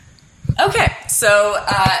So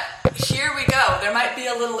here we go. There might be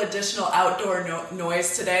a little additional outdoor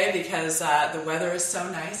noise today because the weather is so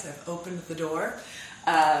nice. I've opened the door.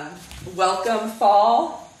 Welcome,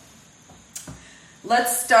 fall.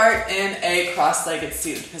 Let's start in a cross-legged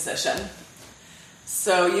seated position.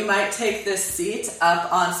 So you might take this seat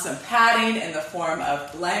up on some padding in the form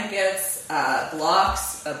of blankets,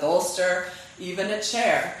 blocks, a bolster, even a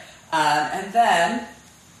chair. And then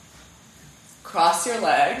cross your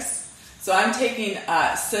legs. So I'm taking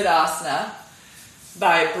Siddhasana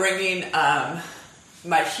by bringing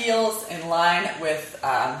my heels in line with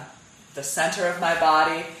the center of my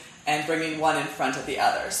body and bringing one in front of the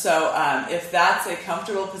other. So if that's a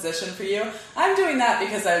comfortable position for you, I'm doing that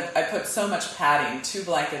because I put so much padding, 2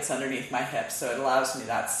 blankets underneath my hips, so it allows me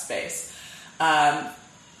that space.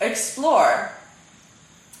 Explore.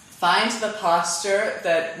 Find the posture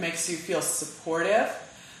that makes you feel supportive,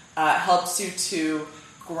 helps you to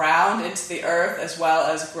ground into the earth as well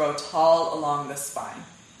as grow tall along the spine.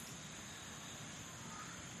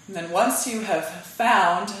 And then once you have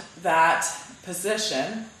found that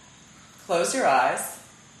position, close your eyes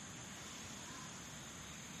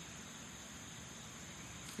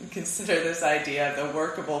and consider this idea of the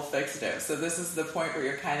workable fixative. So this is the point where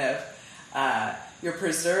you're kind of, you're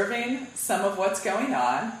preserving some of what's going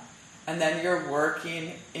on, and then you're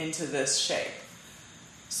working into this shape.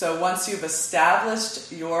 So once you've established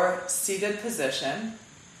your seated position,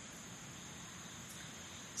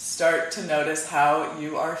 start to notice how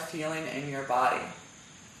you are feeling in your body.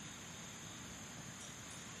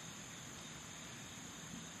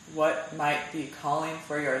 What might be calling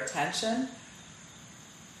for your attention?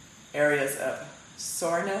 Areas of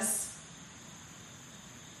soreness,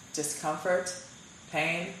 discomfort,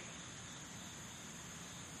 pain,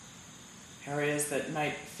 areas that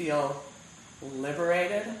might feel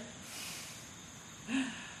liberated.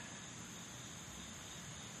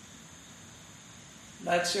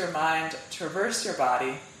 Let your mind traverse your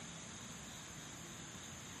body.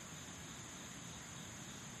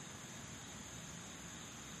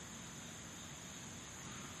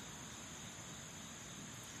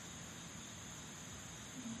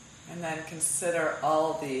 And then consider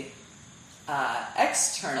all the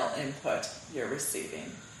external input you're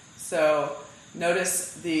receiving. So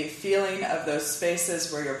notice the feeling of those spaces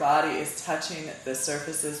where your body is touching the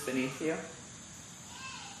surfaces beneath you.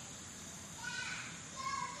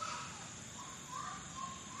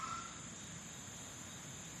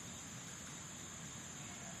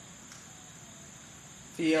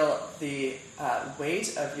 Feel the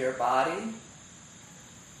weight of your body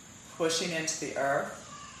pushing into the earth.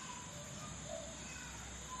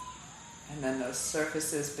 And then those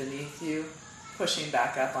surfaces beneath you pushing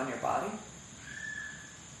back up on your body.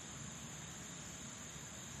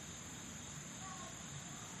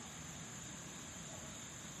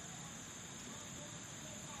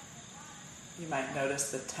 You might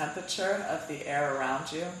notice the temperature of the air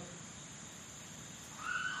around you.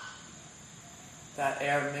 That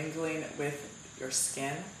air mingling with your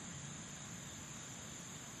skin.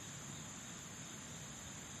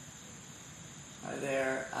 Are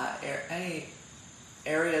there any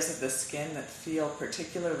areas of the skin that feel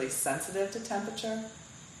particularly sensitive to temperature?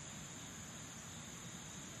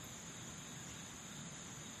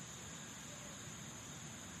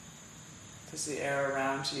 Does the air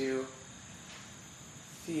around you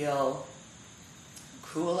feel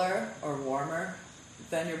cooler or warmer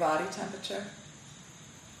than your body temperature?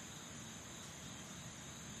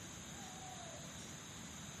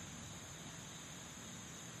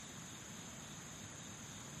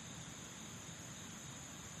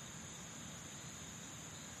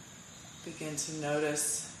 Begin to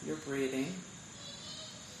notice your breathing.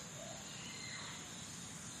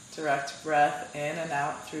 Direct breath in and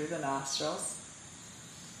out through the nostrils.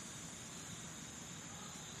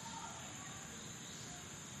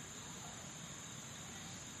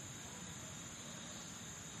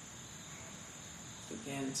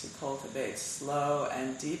 Begin to cultivate slow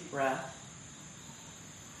and deep breath.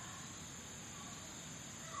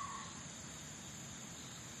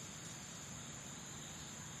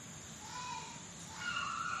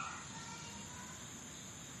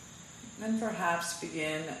 And perhaps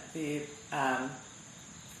begin the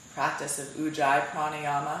practice of Ujjayi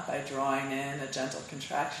pranayama by drawing in a gentle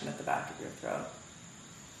contraction at the back of your throat.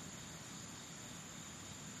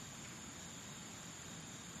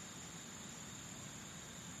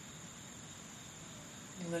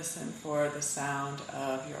 Listen for the sound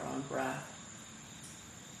of your own breath.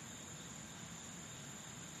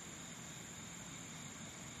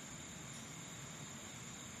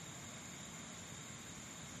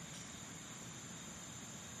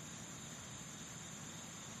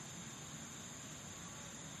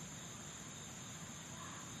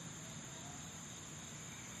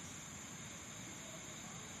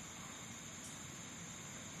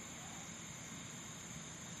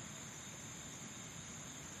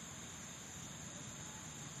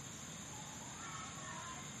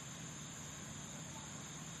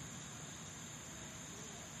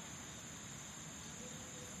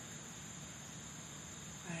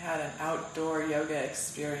 had an outdoor yoga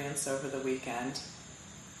experience over the weekend.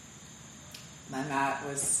 My mat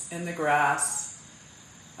was in the grass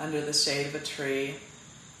under the shade of a tree.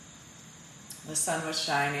 The sun was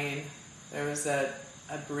shining. There was a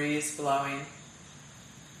breeze blowing.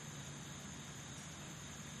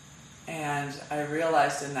 And I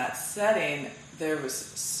realized in that setting there was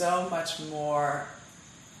so much more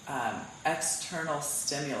external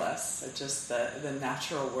stimulus, just the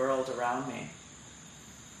natural world around me.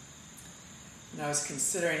 And I was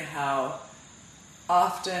considering how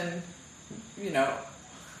often,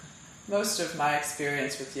 most of my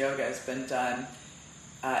experience with yoga has been done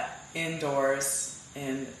indoors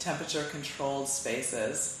in temperature-controlled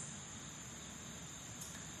spaces.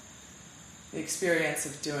 The experience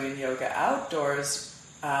of doing yoga outdoors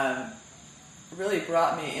really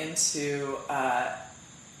brought me into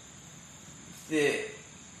the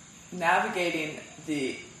navigating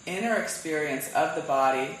the inner experience of the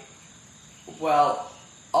body while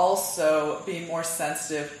also being more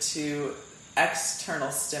sensitive to external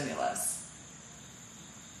stimulus.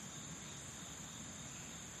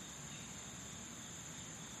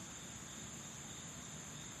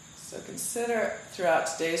 So consider throughout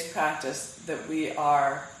today's practice that we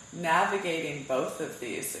are navigating both of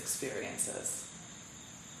these experiences.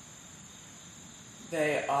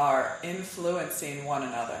 They are influencing one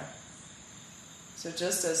another. So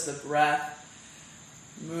just as the breath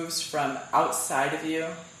moves from outside of you,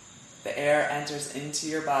 the air enters into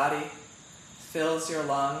your body, fills your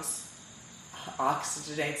lungs,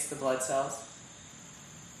 oxygenates the blood cells,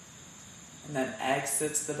 and then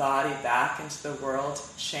exits the body back into the world,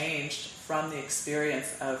 changed from the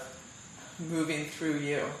experience of moving through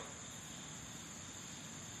you.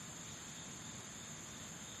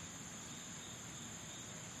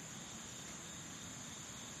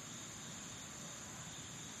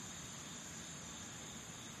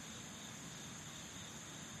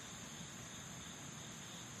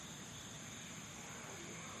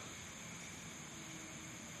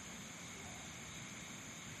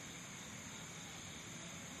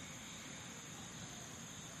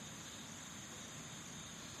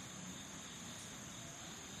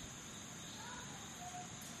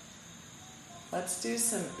 Let's do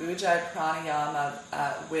some Ujjayi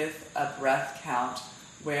pranayama with a breath count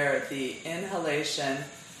where the inhalation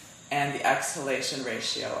and the exhalation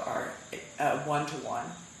ratio are 1-to-1.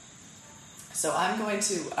 So I'm going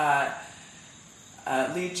to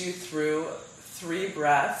lead you through 3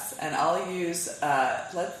 breaths, and I'll use,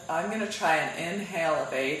 I'm going to try an inhale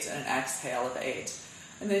of 8 and an exhale of 8.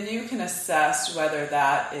 And then you can assess whether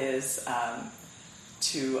that is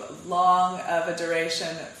too long of a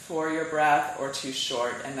duration for your breath or too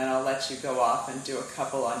short, and then I'll let you go off and do a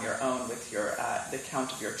couple on your own with your the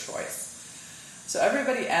count of your choice. So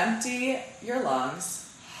everybody empty your lungs,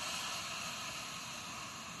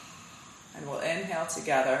 and we'll inhale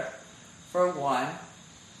together for 1,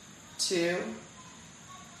 2,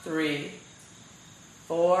 3,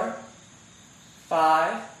 4,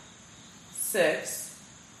 5, 6,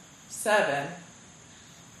 7,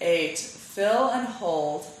 8. Fill and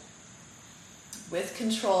hold. With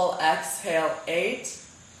control, exhale 8,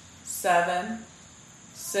 7,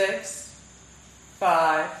 6,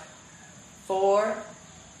 5, 4,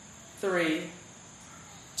 3,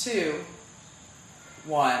 2,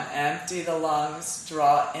 1. Empty the lungs.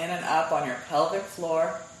 Draw in and up on your pelvic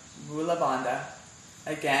floor. Mula Bandha.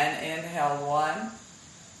 Again, inhale 1,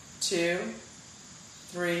 2,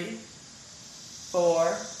 3,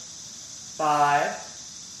 4, 5,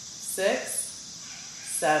 6,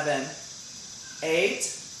 7, 8.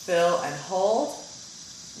 Fill and hold.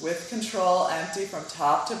 With control, empty from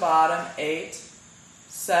top to bottom. 8,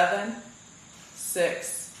 7,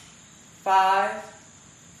 6, 5,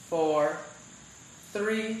 4,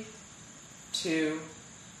 3, 2,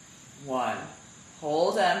 1.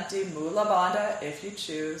 Hold empty. Mula Bandha if you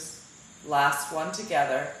choose. Last one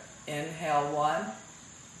together. Inhale 1,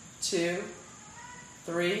 2,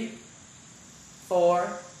 3, 4,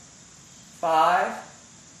 5,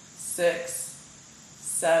 6,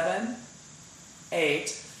 7, 8.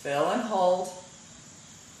 Fill and hold.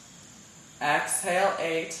 Exhale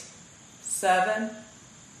 8, 7,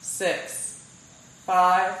 6,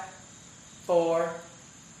 5, 4,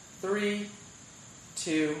 3,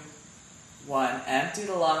 2, 1. Empty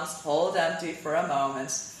the lungs. Hold empty for a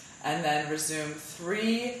moment, and then resume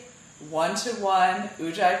 3 1-to-1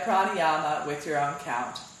 Ujjayi pranayama with your own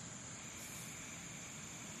count.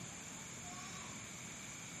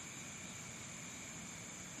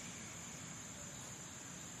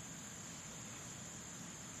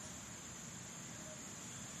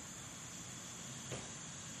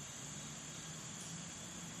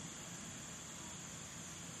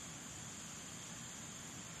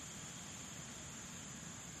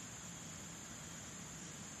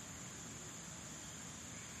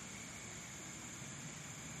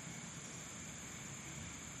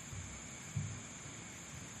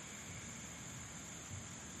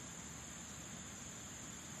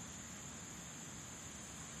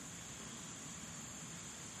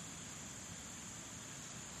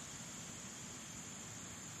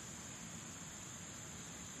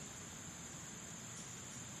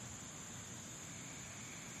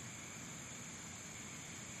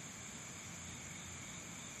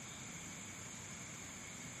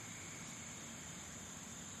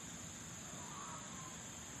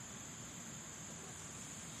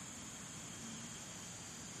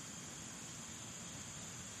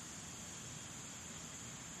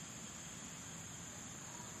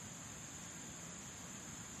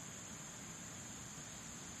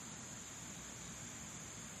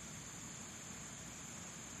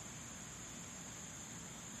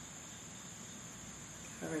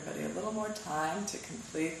 everybody a little more time to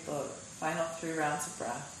complete the final 3 rounds of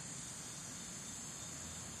breath.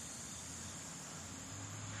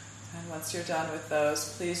 And once you're done with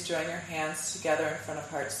those, please join your hands together in front of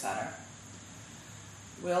heart center.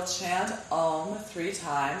 We'll chant Om 3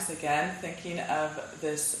 times, again thinking of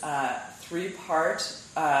this 3-part,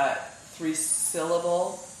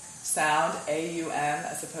 3-syllable sound, A-U-M,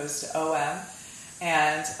 as opposed to O-M.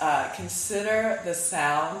 And consider the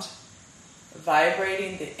sound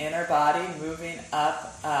vibrating the inner body, moving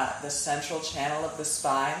up the central channel of the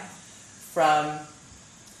spine from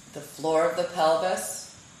the floor of the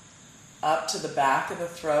pelvis up to the back of the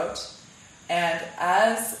throat. And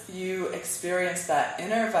as you experience that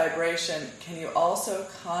inner vibration, can you also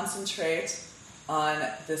concentrate on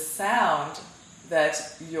the sound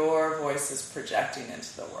that your voice is projecting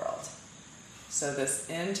into the world? So this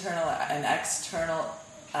internal and external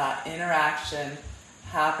interaction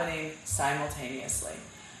happening simultaneously.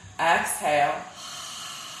 Exhale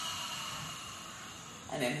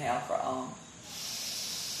and inhale for Om.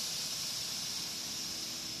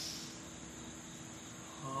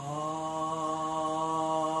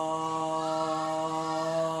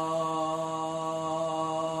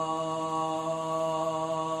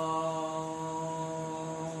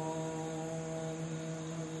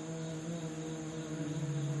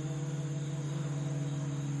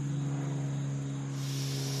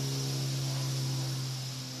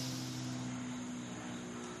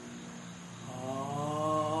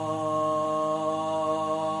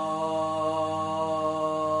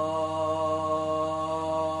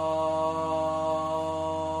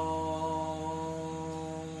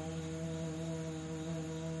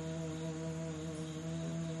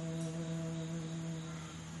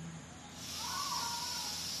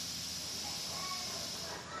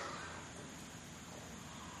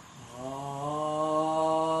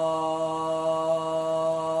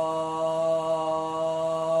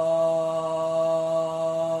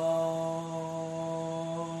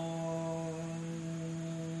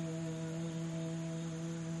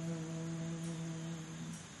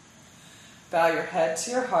 Bow your head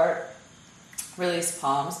to your heart. Release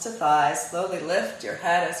palms to thighs. Slowly lift your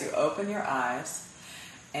head as you open your eyes.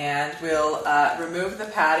 And we'll remove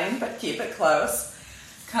the padding, but keep it close.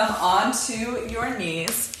 Come onto your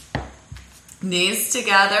knees. Knees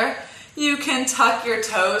together. You can tuck your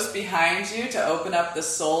toes behind you to open up the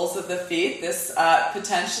soles of the feet. This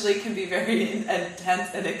potentially can be very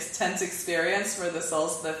intense experience for the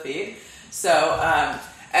soles of the feet. So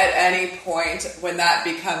at any point when that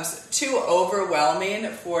becomes too overwhelming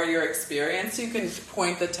for your experience, you can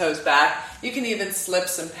point the toes back. You can even slip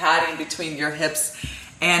some padding between your hips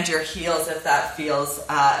and your heels if that feels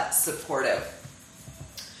supportive.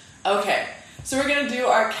 Okay, so we're going to do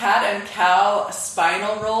our cat and cow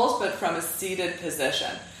spinal rolls, but from a seated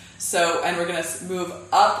position. And we're going to move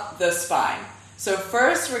up the spine. So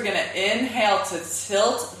first we're going to inhale to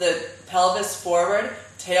tilt the pelvis forward,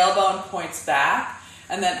 tailbone points back.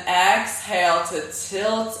 And then exhale to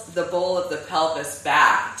tilt the bowl of the pelvis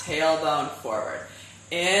back, tailbone forward.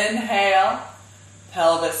 Inhale,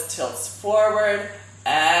 pelvis tilts forward.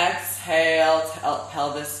 Exhale,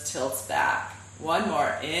 pelvis tilts back. One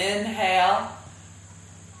more. Inhale,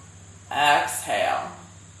 exhale.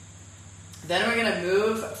 Then we're going to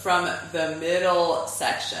move from the middle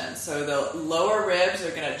section. So the lower ribs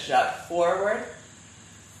are going to jut forward.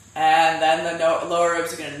 And then the lower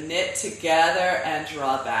ribs are going to knit together and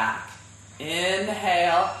draw back.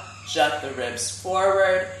 Inhale, jut the ribs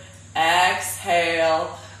forward.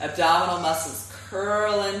 Exhale, abdominal muscles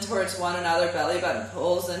curl in towards one another. Belly button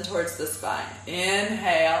pulls in towards the spine.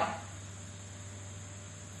 Inhale.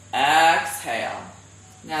 Exhale.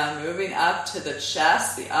 Now moving up to the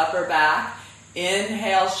chest, the upper back.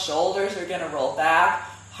 Inhale, shoulders are going to roll back.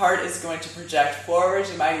 Heart is going to project forward.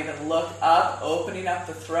 You might even look up, opening up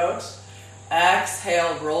the throat.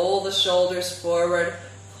 Exhale, roll the shoulders forward.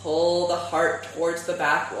 Pull the heart towards the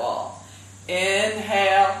back wall.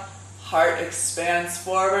 Inhale, heart expands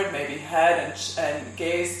forward. Maybe head and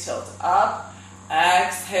gaze tilt up.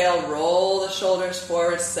 Exhale, roll the shoulders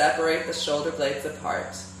forward. Separate the shoulder blades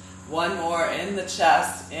apart. One more in the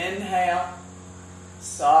chest. Inhale.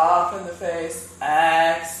 Soften the face.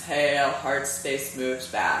 Exhale, heart space moves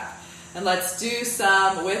back. And let's do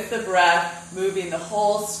some with the breath, moving the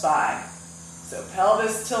whole spine. So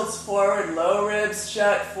pelvis tilts forward, low ribs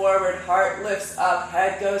jut forward, heart lifts up,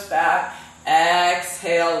 head goes back.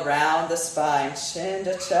 Exhale, round the spine, chin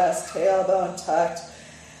to chest, tailbone tucked.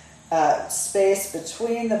 Space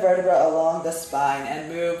between the vertebra along the spine,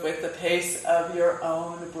 and move with the pace of your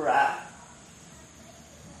own breath.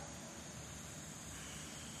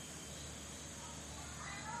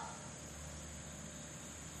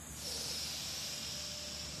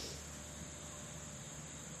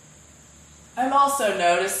 I'm also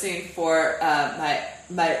noticing for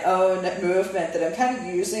my own movement that I'm kind of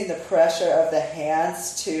using the pressure of the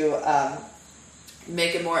hands to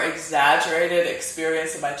make a more exaggerated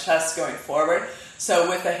experience of my chest going forward. So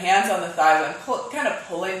with the hands on the thighs, I'm kind of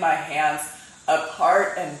pulling my hands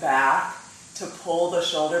apart and back to pull the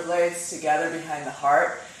shoulder blades together behind the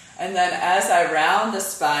heart. And then as I round the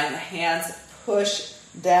spine, the hands push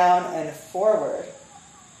down and forward.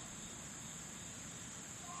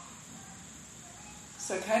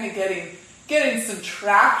 So kind of getting some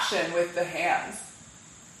traction with the hands.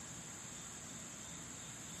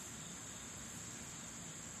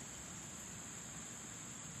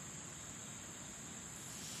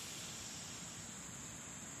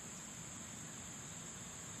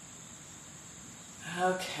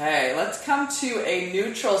 Okay, let's come to a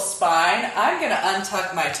neutral spine. I'm going to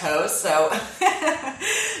untuck my toes. So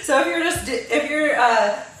if you're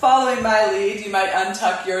following my lead, you might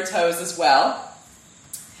untuck your toes as well.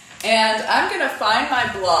 And I'm going to find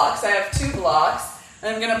my blocks. I have 2 blocks,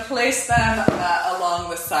 and I'm going to place them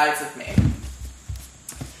along the sides of me.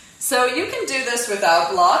 So you can do this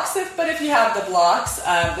without blocks, but if you have the blocks,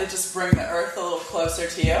 they just bring the earth a little closer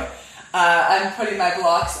to you. I'm putting my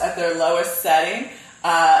blocks at their lowest setting,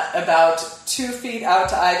 about 2 feet out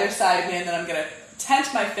to either side of me, and then I'm going to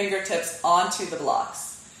tent my fingertips onto the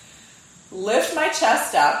blocks. Lift my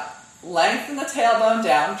chest up. Lengthen the tailbone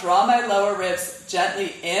down, draw my lower ribs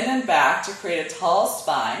gently in and back to create a tall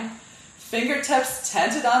spine. Fingertips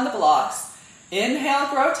tented on the blocks. Inhale,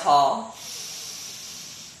 grow tall.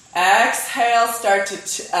 Exhale, start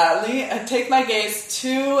to take my gaze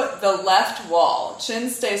to the left wall. Chin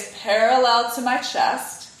stays parallel to my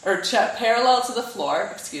chest, or parallel to the floor,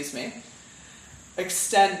 excuse me.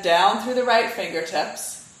 Extend down through the right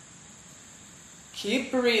fingertips. Keep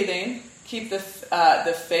breathing. Keep the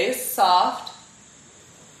face soft,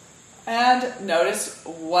 and notice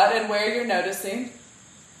what and where you're noticing,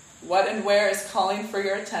 what and where is calling for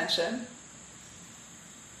your attention.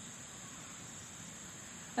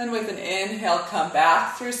 And with an inhale, come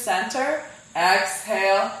back through center.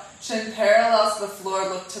 Exhale, chin parallels the floor,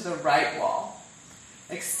 look to the right wall.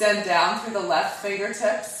 Extend down through the left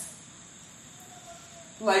fingertips.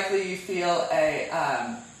 Likely you feel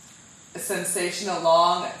a sensation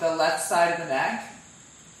along the left side of the neck.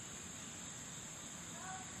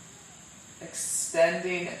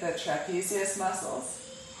 Extending the trapezius muscles.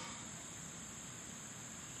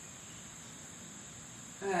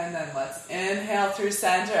 And then let's inhale through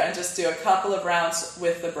center and just do a couple of rounds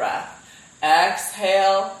with the breath.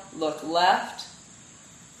 Exhale, look left.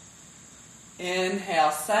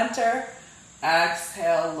 Inhale, center.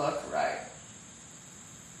 Exhale, look right.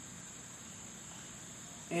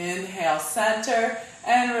 Inhale, center,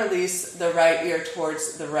 and release the right ear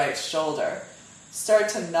towards the right shoulder. Start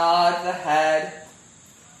to nod the head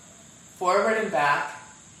forward and back.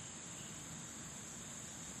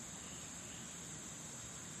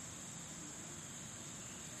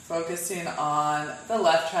 Focusing on the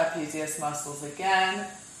left trapezius muscles again.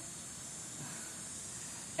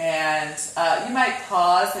 And you might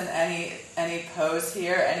pause in any pose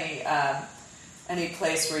here, any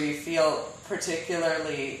place where you feel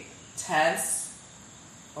particularly tense,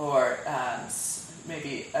 or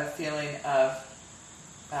maybe a feeling of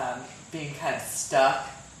being kind of stuck.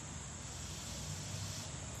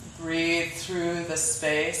 Breathe through the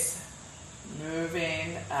space,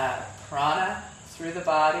 moving prana through the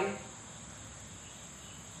body.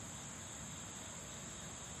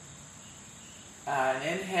 An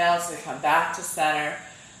inhale to come back to center.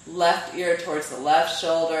 Left ear towards the left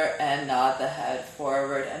shoulder, and nod the head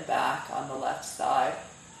forward and back on the left side.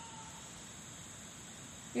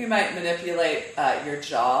 You might manipulate your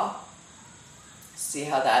jaw. See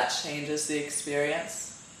how that changes the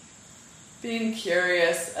experience. Being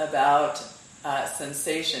curious about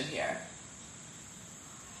sensation here.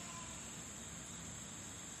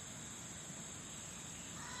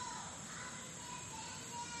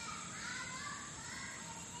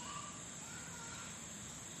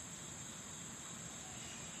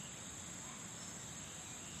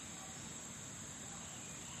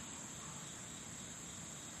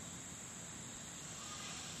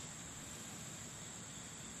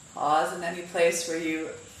 Pause in any place where you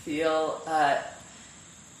feel a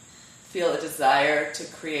desire to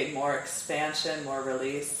create more expansion, more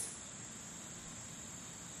release.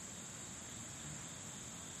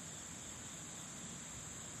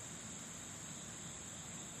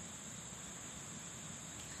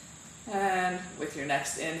 And with your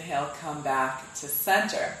next inhale, come back to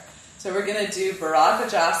center. So we're going to do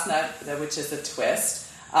Bharadvajasana, which is a twist.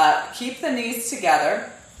 Keep the knees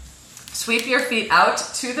together. Sweep your feet out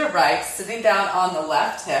to the right, sitting down on the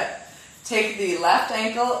left hip. Take the right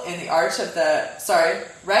ankle in the arch of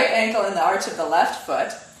the left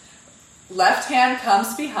foot. Left hand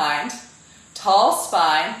comes behind. Tall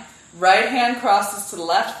spine. Right hand crosses to the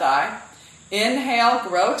left thigh. Inhale,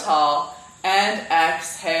 grow tall. And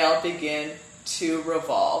exhale, begin to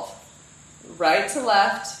revolve. Right to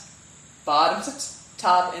left, bottom to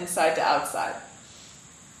top, inside to outside.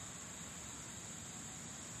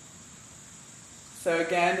 So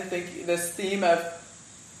again, think this theme of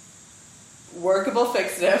workable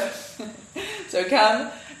fixative. So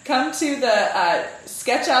come to the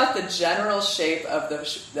sketch out the general shape of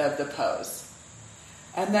the pose,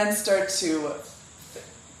 and then start to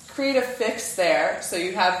create a fix there. So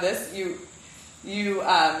you have this, you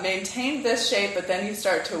maintain this shape, but then you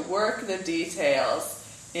start to work the details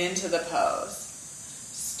into the pose.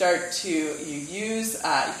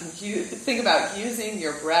 Think about using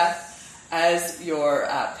your breath as your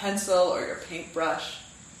pencil or your paintbrush,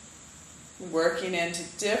 working into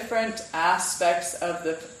different aspects of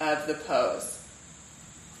the pose.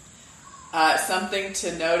 Something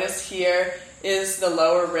to notice here is the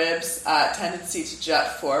lower ribs tendency to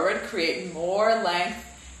jut forward. Create more length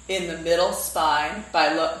in the middle spine by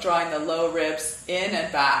drawing the low ribs in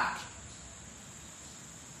and back.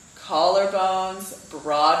 Collarbones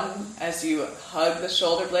broaden as you hug the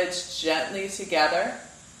shoulder blades gently together.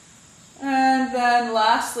 And then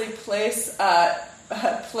lastly, place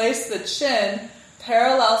the chin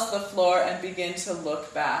parallel to the floor and begin to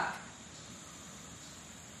look back.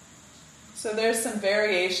 So there's some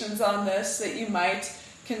variations on this that you might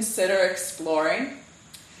consider exploring.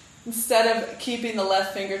 Instead of keeping the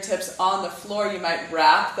left fingertips on the floor, you might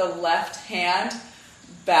wrap the left hand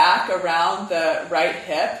back around the right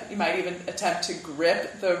hip. You might even attempt to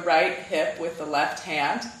grip the right hip with the left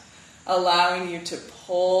hand, allowing you to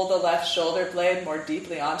pull the left shoulder blade more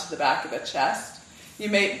deeply onto the back of the chest. You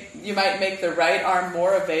might make the right arm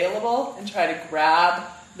more available and try to grab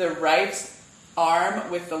the right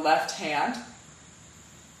arm with the left hand.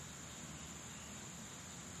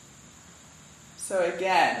 So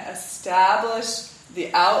again, establish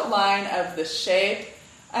the outline of the shape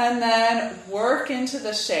and then work into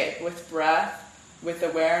the shape with breath, with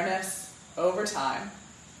awareness over time.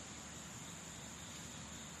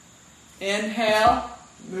 Inhale,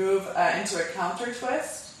 move into a counter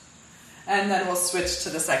twist, and then we'll switch to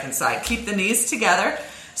the second side. Keep the knees together,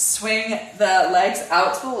 swing the legs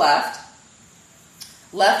out to the left.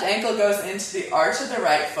 Left ankle goes into the arch of the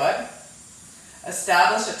right foot.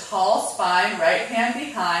 Establish a tall spine, right hand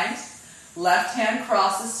behind. Left hand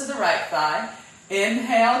crosses to the right thigh.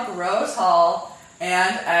 Inhale, grow tall,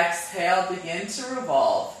 and exhale, begin to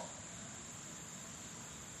revolve.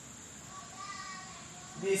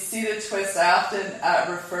 The seated twist, I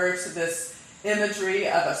often refer to this imagery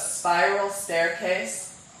of a spiral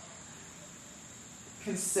staircase.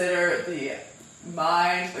 Consider the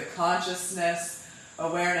mind, the consciousness,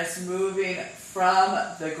 awareness moving from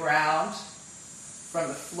the ground, from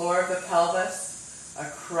the floor of the pelvis,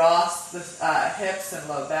 across the hips and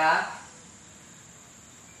low back,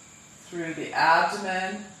 through the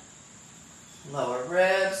abdomen, lower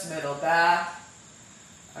ribs, middle back,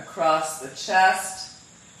 across the chest,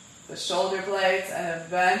 the shoulder blades, and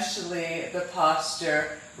eventually the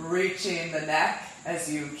posture reaching the neck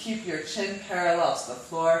as you keep your chin parallel to the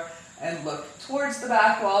floor and look towards the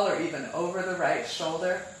back wall or even over the right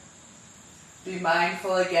shoulder. Be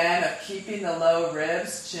mindful again of keeping the low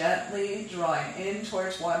ribs gently drawing in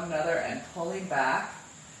towards one another and pulling back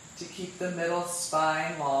to keep the middle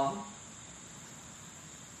spine long.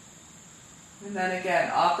 And then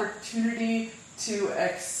again, opportunity to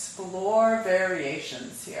explore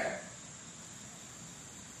variations here.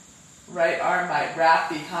 Right arm might wrap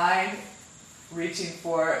behind, reaching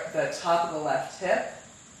for the top of the left hip.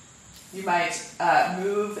 You might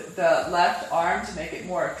move the left arm to make it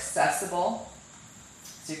more accessible.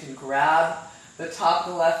 So you can grab the top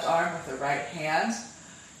of the left arm with the right hand.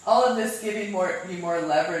 All of this giving you more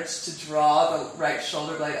leverage to draw the right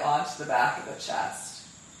shoulder blade onto the back of the chest.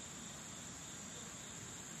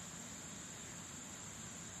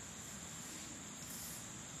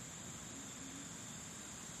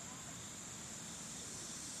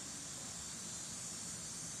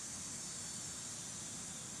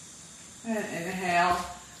 And inhale,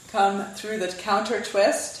 come through the counter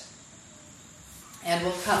twist, and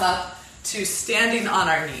we'll come up to standing on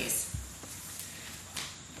our knees.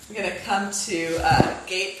 We're going to come to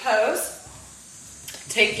gate pose.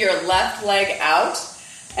 Take your left leg out,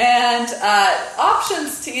 and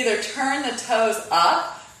options to either turn the toes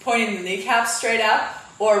up, pointing the kneecaps straight up,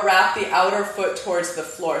 or wrap the outer foot towards the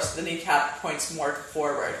floor so the kneecap points more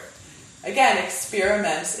forward. Again,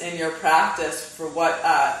 experiment in your practice for what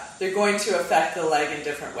they're going to affect the leg in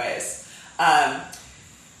different ways.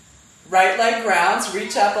 Right leg grounds,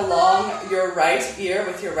 reach up along your right ear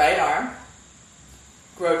with your right arm.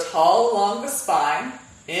 Grow tall along the spine.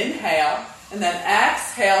 Inhale, and then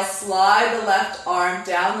exhale, slide the left arm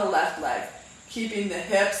down the left leg, keeping the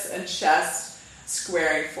hips and chest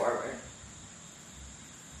squaring forward.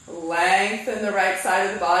 Lengthen the right side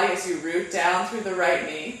of the body as you root down through the right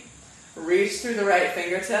knee. Reach through the right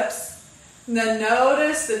fingertips. And then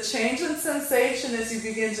notice the change in sensation as you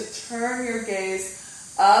begin to turn your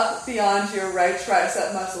gaze up beyond your right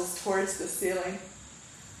tricep muscles towards the ceiling.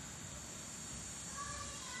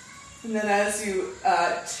 And then as you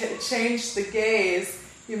change the gaze,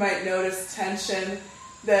 you might notice tension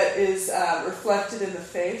that is reflected in the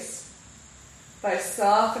face. By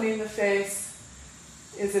softening the face,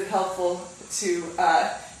 is it helpful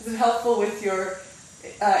with your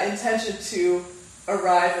intention to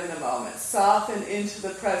arrive in the moment? Soften into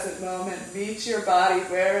the present moment. Meet your body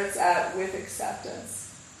where it's at with acceptance.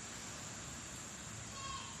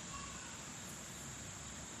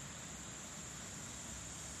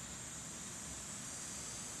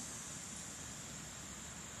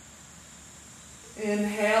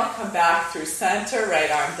 Inhale, come back through center,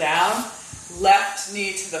 right arm down, left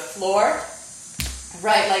knee to the floor,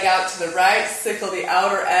 right leg out to the right, sickle the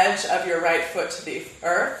outer edge of your right foot to the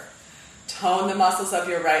earth, tone the muscles of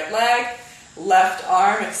your right leg, left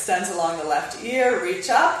arm extends along the left ear,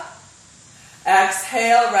 reach up,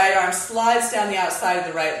 exhale, right arm slides down the outside of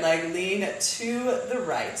the right leg, lean to the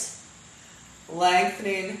right,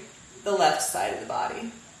 lengthening the left side of the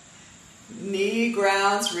body. Knee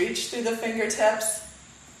grounds, reach through the fingertips.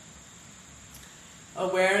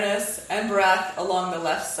 Awareness and breath along the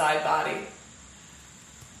left side body.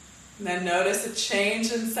 And then notice a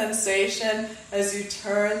change in sensation as you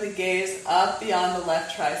turn the gaze up beyond the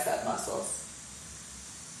left tricep muscles.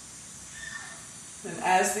 And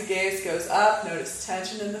as the gaze goes up, notice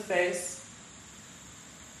tension in the face.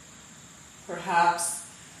 Perhaps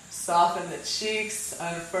soften the cheeks,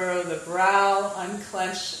 unfurrow the brow,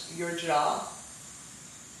 unclench your jaw.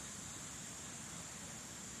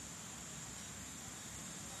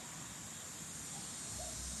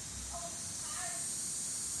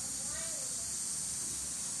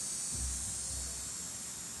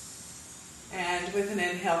 And with an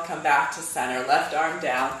inhale, come back to center, left arm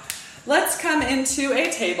down. Let's come into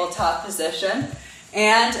a tabletop position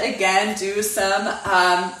and again do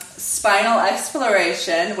some spinal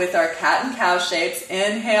exploration with our cat and cow shapes.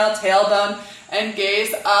 Inhale, tailbone, and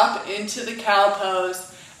gaze up into the cow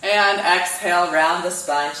pose. And exhale, round the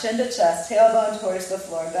spine, chin to chest, tailbone towards the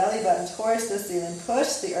floor, belly button towards the ceiling.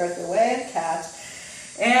 Push the earth away and cat.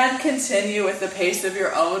 And continue with the pace of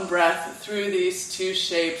your own breath through these two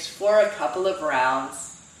shapes for a couple of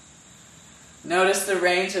rounds. Notice the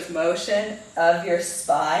range of motion of your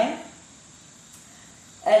spine.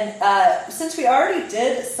 And since we already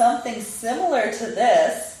did something similar to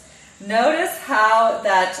this, notice how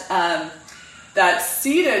that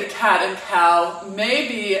seated cat and cow may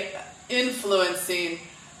be influencing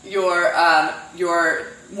your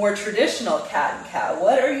more traditional cat and cow.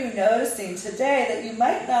 What are you noticing today that you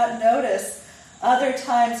might not notice other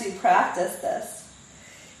times you practice this?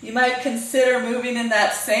 You might consider moving in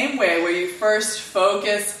that same way where you first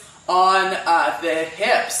focus on the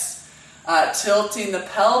hips, tilting the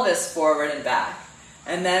pelvis forward and back,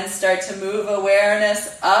 and then start to move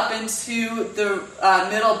awareness up into the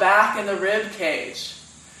middle back and the rib cage,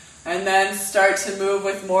 and then start to move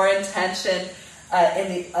with more intention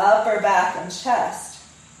in the upper back and chest.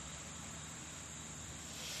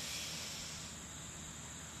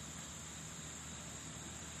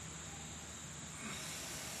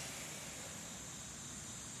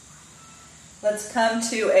 Let's come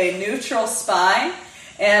to a neutral spine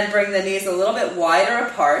and bring the knees a little bit wider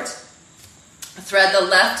apart. Thread the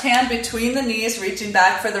left hand between the knees, reaching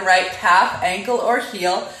back for the right calf, ankle, or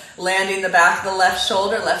heel, landing the back of the left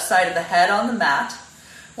shoulder, left side of the head on the mat.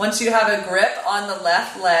 Once you have a grip on the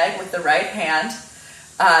left leg with the right hand,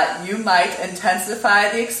 you might intensify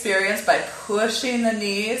the experience by pushing the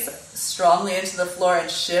knees strongly into the floor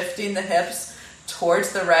and shifting the hips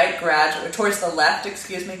towards the left,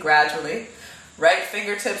 gradually. Right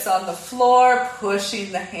fingertips on the floor,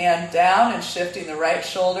 pushing the hand down and shifting the right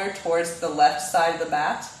shoulder towards the left side of the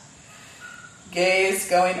mat. Gaze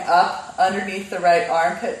going up underneath the right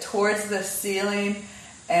armpit towards the ceiling.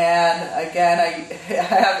 And again, I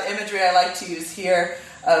have imagery I like to use here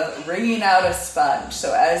of wringing out a sponge.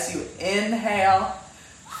 So as you inhale,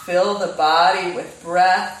 Fill the body with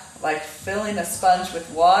breath, like filling a sponge with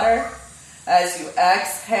water. As you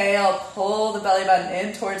exhale, pull the belly button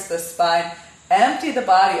in towards the spine. Empty the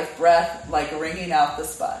body of breath, like wringing out the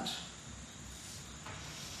sponge.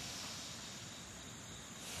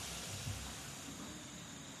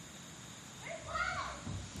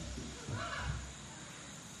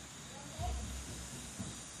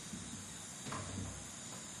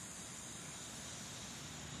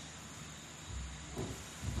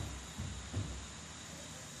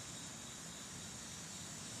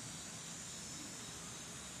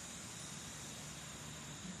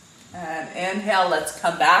 And inhale, let's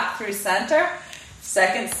come back through center.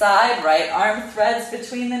 Second side, right arm threads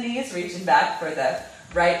between the knees, reaching back for the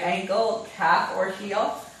right ankle, calf, or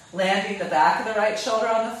heel. Landing the back of the right shoulder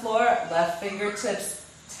on the floor, left fingertips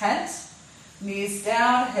tent. Knees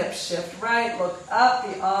down, hips shift right, look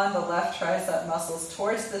up beyond the left tricep muscles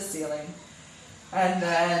towards the ceiling. And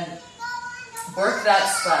then work that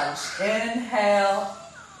sponge. Inhale,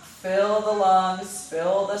 fill the lungs,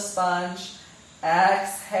 fill the sponge.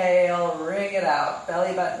 Exhale, wring it out.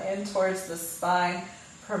 Belly button in towards the spine,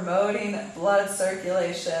 promoting blood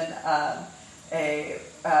circulation, a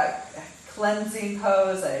cleansing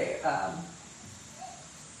pose, a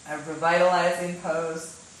revitalizing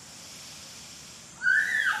pose.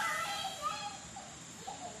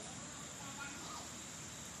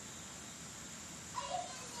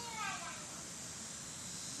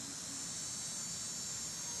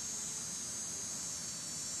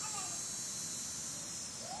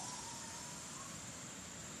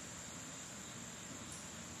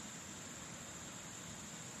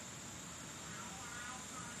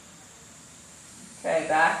 Okay,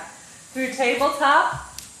 back through tabletop.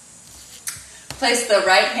 Place the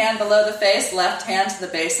right hand below the face, left hand to the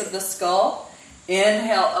base of the skull.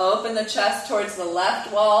 Inhale, open the chest towards the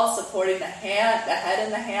left wall, supporting the head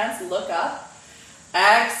and the hands. Look up.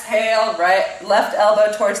 Exhale, left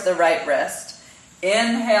elbow towards the right wrist.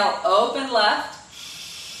 Inhale, open left.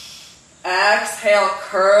 Exhale,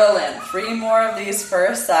 curl in. 3 more of these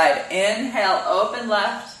first side. Inhale, open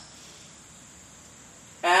left.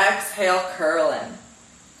 Exhale, curl in.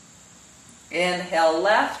 Inhale,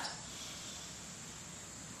 left.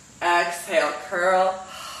 Exhale, curl.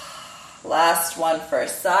 Last one,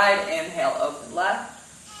 first side. Inhale, open left.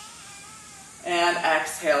 And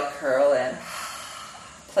exhale, curl in.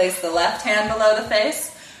 Place the left hand below the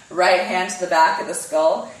face. Right hand to the back of the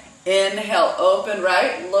skull. Inhale, open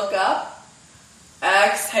right. Look up.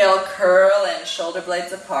 Exhale, curl in. Shoulder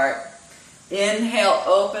blades apart. Inhale,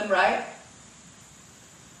 open right.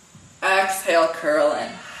 Exhale, curl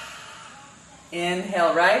in.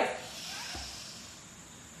 Inhale, right.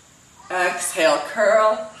 Exhale,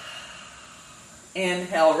 curl.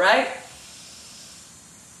 Inhale, right.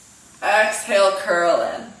 Exhale, curl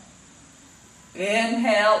in.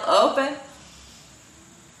 Inhale, open.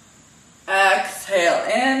 Exhale,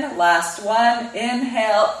 in. Last one.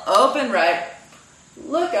 Inhale, open right.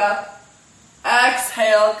 Look up.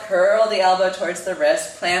 Exhale, curl the elbow towards the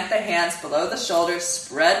wrist. Plant the hands below the shoulders.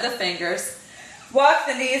 Spread the fingers. Walk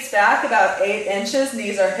the knees back about 8 inches.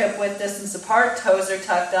 Knees are hip width distance apart. Toes are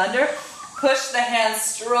tucked under. Push the hands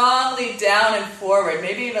strongly down and forward.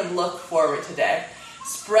 Maybe even look forward today.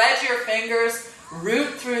 Spread your fingers. Root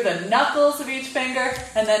through the knuckles of each finger.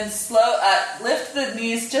 And then lift the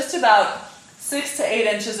knees just about 6 to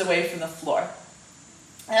 8 inches away from the floor.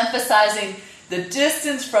 Emphasizing the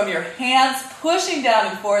distance from your hands, pushing down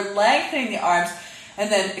and forward, lengthening the arms, and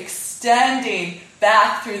then extending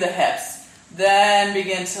back through the hips. Then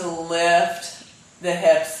begin to lift the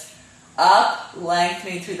hips up,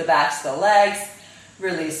 lengthening through the backs of the legs.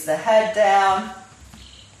 Release the head down.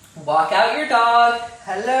 Walk out your dog.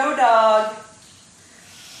 Hello, dog.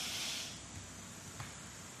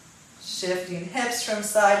 Shifting hips from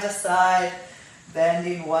side to side,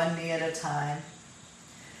 bending one knee at a time.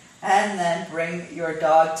 And then bring your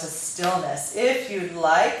dog to stillness. If you'd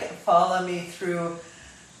like, follow me through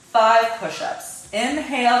 5 push-ups.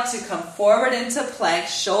 Inhale to come forward into plank,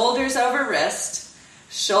 shoulders over wrist,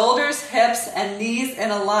 shoulders, hips, and knees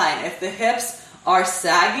in a line. If the hips are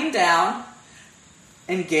sagging down,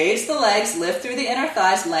 engage the legs, lift through the inner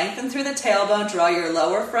thighs, lengthen through the tailbone, draw your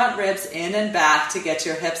lower front ribs in and back to get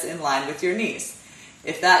your hips in line with your knees.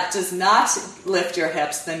 If that does not lift your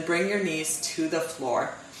hips, then bring your knees to the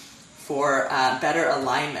floor for better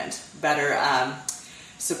alignment, better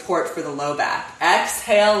support for the low back.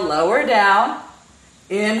 Exhale, lower down.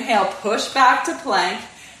 Inhale, push back to plank.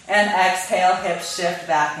 And exhale, hips shift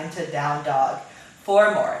back into down dog.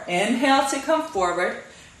 4 more. Inhale to come forward.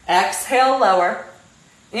 Exhale, lower.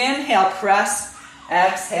 Inhale, press.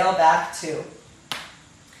 Exhale, back 2.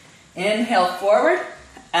 Inhale forward,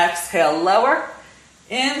 exhale lower,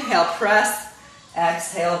 inhale press,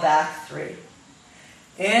 exhale back 3.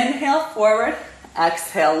 Inhale forward,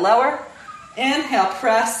 exhale lower, inhale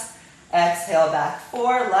press, exhale back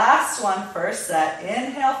 4. Last one, first set.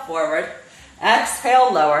 Inhale forward,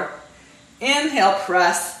 exhale lower, inhale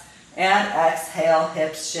press, and exhale,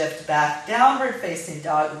 hips shift back. Downward facing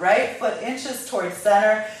dog, right foot inches towards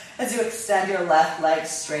center as you extend your left leg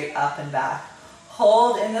straight up and back.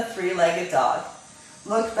 Hold in the three-legged dog.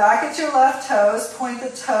 Look back at your left toes, point the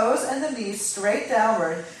toes and the knees straight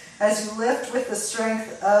downward as you lift with the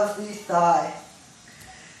strength of the thigh.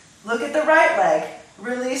 Look at the right leg.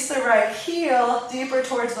 Release the right heel deeper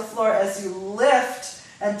towards the floor as you lift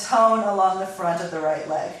and tone along the front of the right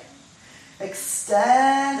leg.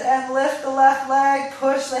 Extend and lift the left leg,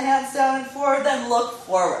 push the hands down and forward, then look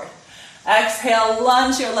forward. Exhale,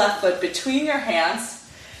 lunge your left foot between your hands,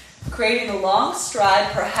 creating a long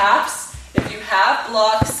stride, perhaps if you have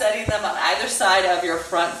blocks, setting them on either side of your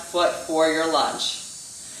front foot for your lunge.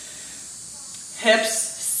 Hips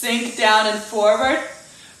sink down and forward.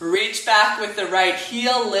 Reach back with the right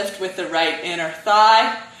heel, lift with the right inner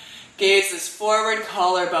thigh. Gaze is forward,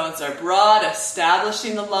 collarbones are broad,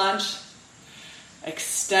 establishing the lunge.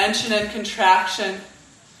 Extension and contraction.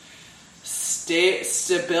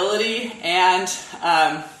 Stability and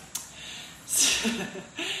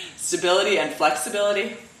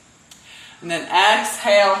flexibility. And then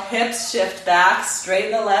exhale, hips shift back,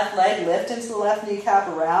 straighten the left leg, lift into the left kneecap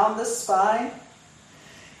around the spine.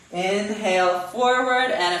 Inhale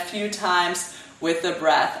forward and a few times with the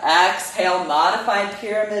breath. Exhale, modified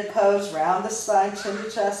pyramid pose, round the spine, chin to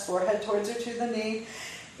chest, forehead towards or to the knee.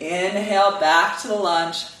 Inhale back to the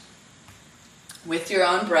lunge with your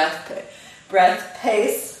own breath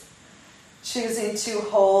pace, choosing to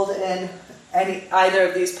hold in either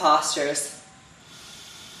of these postures.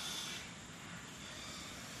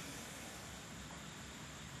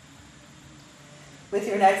 With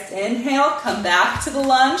your next inhale, come back to the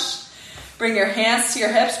lunge. Bring your hands to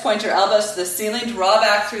your hips, point your elbows to the ceiling, draw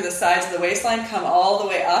back through the sides of the waistline, come all the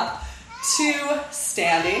way up to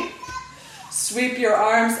standing. Sweep your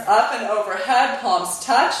arms up and overhead, palms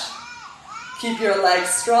touch. Keep your legs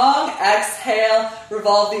strong. Exhale,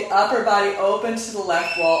 revolve the upper body open to the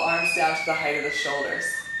left wall, arms down to the height of the shoulders.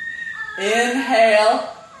 Inhale,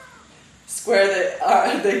 square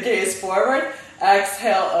the gaze forward.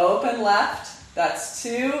 Exhale, open left. That's 2.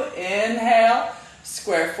 Inhale,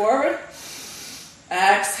 square forward.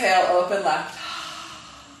 Exhale, open left.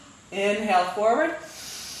 Inhale, forward.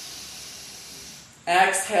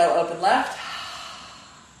 Exhale, open left.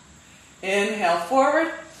 Inhale,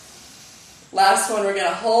 forward. Last one, we're going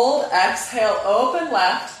to hold. Exhale, open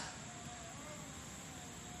left.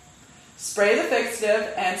 Spray the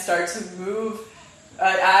fixative and start to move,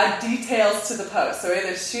 add details to the pose. So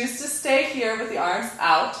either choose to stay here with the arms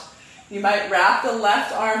out. You might wrap the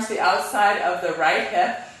left arm to the outside of the right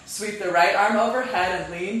hip, sweep the right arm overhead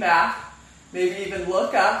and lean back. Maybe even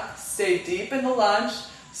look up, stay deep in the lunge,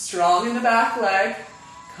 strong in the back leg,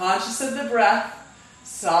 conscious of the breath,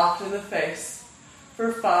 soft in the face.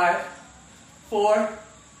 For 5, 4,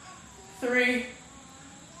 3,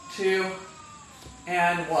 2,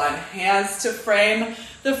 and 1. Hands to frame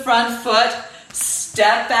the front foot,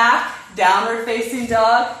 step back, downward facing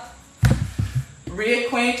dog.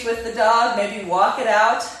 Reacquaint with the dog, maybe walk it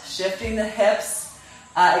out, shifting the hips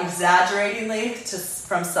exaggeratingly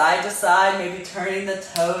from side to side, maybe turning the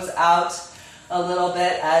toes out a little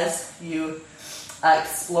bit as you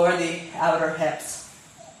explore the outer hips.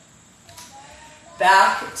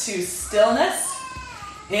 Back to stillness.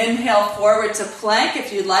 Inhale forward to plank.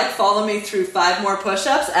 If you'd like, follow me through 5 more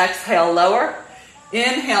push-ups. Exhale, lower.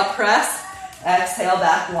 Inhale, press. Exhale,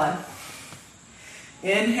 back 1.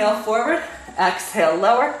 Inhale forward. Exhale,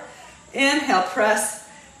 lower. Inhale, press.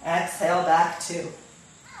 Exhale, back 2.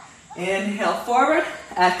 Inhale forward.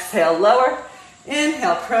 Exhale, lower.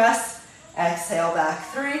 Inhale, press. Exhale, back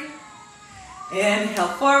 3. Inhale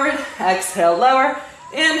forward. Exhale, lower.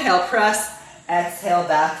 Inhale, press. Exhale,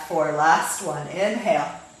 back 4. Last one. Inhale.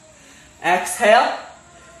 Exhale.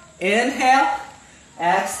 Inhale.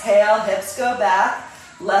 Exhale. Hips go back.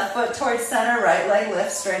 Left foot towards center. Right leg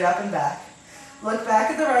lifts straight up and back. Look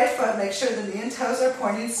back at the right foot. Make sure the knee and toes are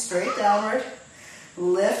pointing straight downward.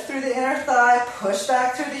 Lift through the inner thigh. Push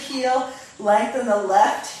back through the heel. Lengthen the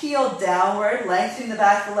left heel downward. Lengthening the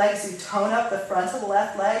back of the legs. You tone up the front of the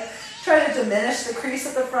left leg. Try to diminish the crease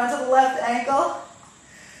at the front of the left ankle.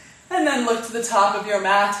 And then look to the top of your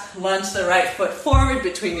mat. Lunge the right foot forward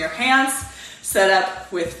between your hands. Set up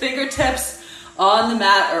with fingertips on the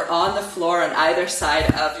mat or on the floor on either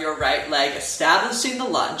side of your right leg, establishing the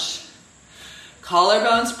lunge.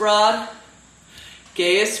 Collarbones broad,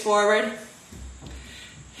 gaze forward,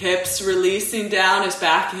 hips releasing down as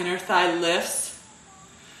back inner thigh lifts.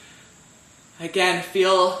 Again,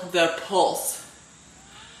 feel the pulse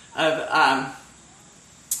of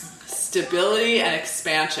stability and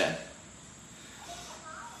expansion.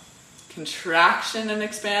 Contraction and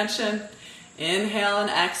expansion. Inhale and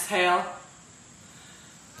exhale.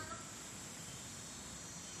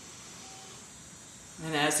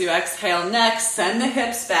 And as you exhale next, send the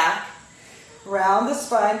hips back. Round the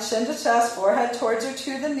spine, chin to chest, forehead towards or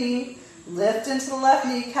to the knee. Lift into the left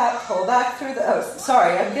kneecap, pull back through the... Oh,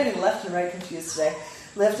 sorry, I'm getting left and right confused today.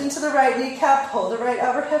 Lift into the right kneecap, pull the right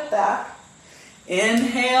upper hip back.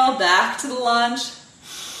 Inhale, back to the lunge.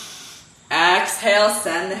 Exhale,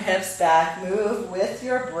 send the hips back. Move with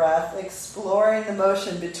your breath, exploring the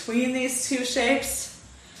motion between these two shapes.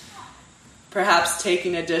 Perhaps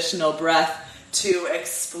taking additional breath to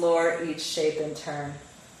explore each shape in turn.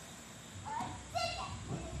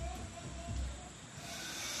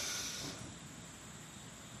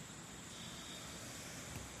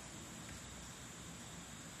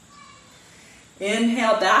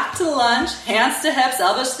 Inhale, back to the lunge, hands to hips,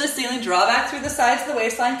 elbows to the ceiling, draw back through the sides of the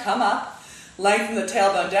waistline, come up. Lengthen the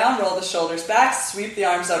tailbone down, roll the shoulders back, sweep the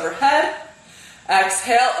arms overhead.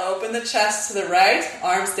 Exhale, open the chest to the right,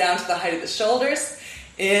 arms down to the height of the shoulders.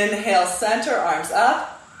 Inhale, center, arms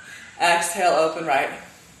up. Exhale, open right.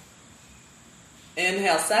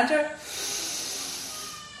 Inhale, center.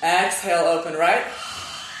 Exhale, open right.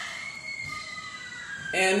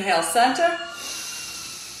 Inhale, center.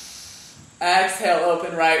 Exhale,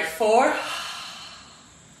 open right, 4.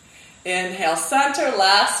 Inhale, center,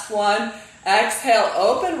 last one. Exhale,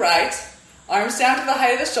 open right. Arms down to the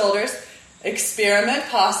height of the shoulders. Experiment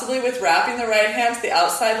possibly with wrapping the right hand to the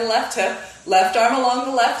outside of the left hip. Left arm along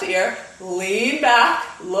the left ear. Lean back,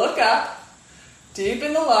 look up.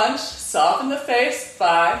 Deepen the lunge, soften the face.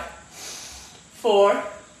 5, 4,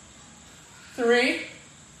 3,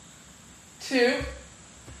 2,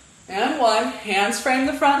 and 1. Hands frame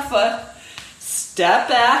the front foot. Step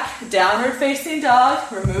back, downward facing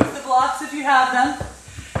dog. Remove the blocks if you have them.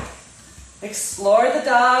 Explore the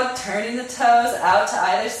dog, turning the toes out to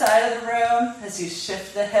either side of the room as you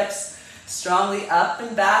shift the hips strongly up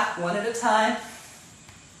and back one at a time.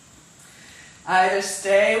 Either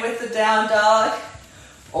stay with the down dog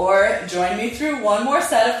or join me through one more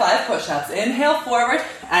set of 5 push-ups. Inhale forward,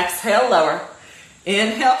 exhale lower.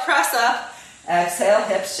 Inhale, press up. Exhale,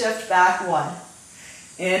 hip shift back 1.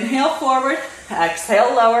 Inhale forward,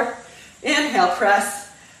 exhale lower. Inhale,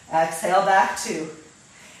 press. Exhale back 2.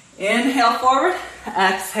 Inhale forward,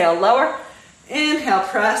 exhale lower. Inhale,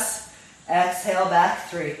 press. Exhale back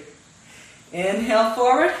 3. Inhale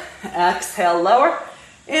forward, exhale lower.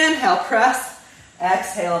 Inhale, press.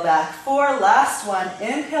 Exhale back 4. Last one.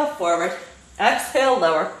 Inhale forward, exhale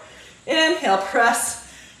lower. Inhale, press.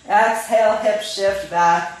 Exhale, hip shift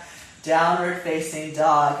back. Downward facing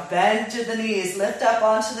dog. Bend to the knees, lift up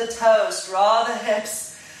onto the toes, draw the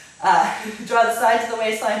hips, draw the sides of the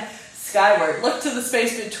waistline skyward. Look to the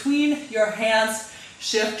space between your hands,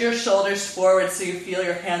 shift your shoulders forward so you feel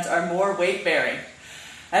your hands are more weight bearing.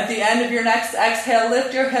 At the end of your next exhale,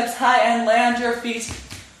 lift your hips high and land your feet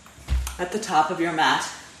at the top of your mat.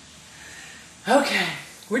 Okay,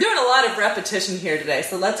 we're doing a lot of repetition here today,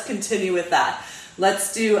 so let's continue with that.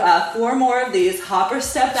 Let's do 4 more of these. Hopper,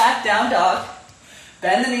 step back, down dog.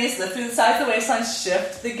 Bend the knees, lift through the sides of the waistline,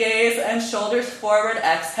 shift the gaze and shoulders forward.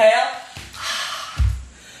 Exhale.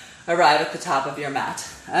 Arrive at the top of your mat.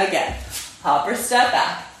 Again, hopper, step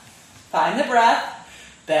back. Find the breath.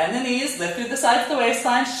 Bend the knees, lift through the sides of the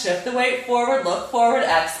waistline, shift the weight forward, look forward.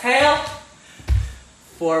 Exhale.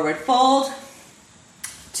 Forward fold.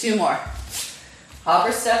 2 more.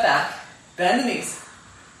 Hopper, step back. Bend the knees.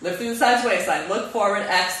 Lift through the sides of the waistline. Look forward.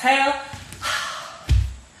 Exhale.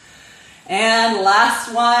 And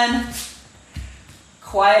last one.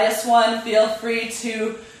 Quietest one. Feel free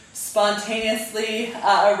to spontaneously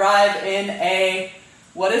arrive in a,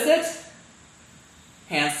 what is it?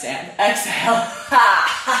 Handstand. Exhale.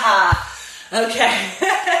 Okay.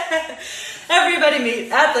 Everybody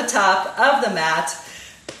meet at the top of the mat.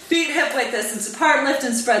 Feet hip width distance apart. Lift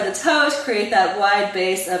and spread the toes. Create that wide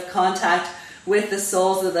base of contact with the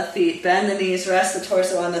soles of the feet. Bend the knees, rest the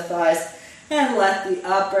torso on the thighs, and let the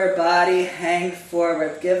upper body hang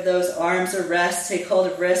forward. Give those arms a rest. Take hold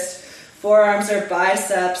of wrist, forearms or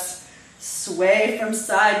biceps. Sway from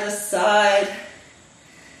side to side.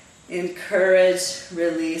 Encourage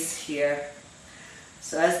release here.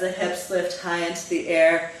 So as the hips lift high into the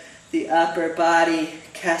air, The upper body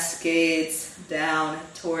cascades down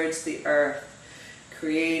towards the earth,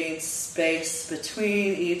 creating space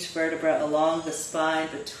between each vertebra, along the spine,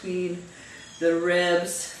 between the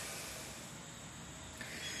ribs.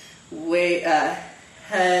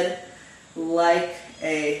 Head like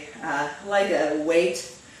a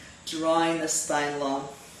weight, drawing the spine long.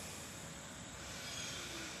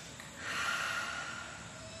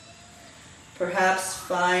 Perhaps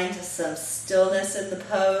find some stillness in the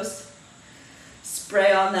pose.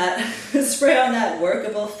 Spray on that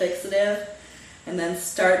Workable Fixative, and then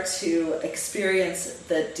start to experience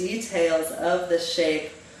the details of the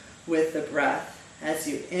shape with the breath. As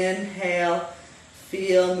you inhale,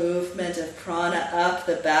 feel movement of prana up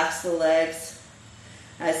the backs of the legs.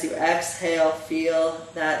 As you exhale, feel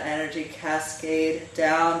that energy cascade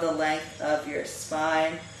down the length of your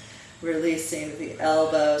spine, releasing the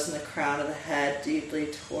elbows and the crown of the head deeply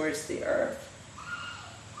towards the earth.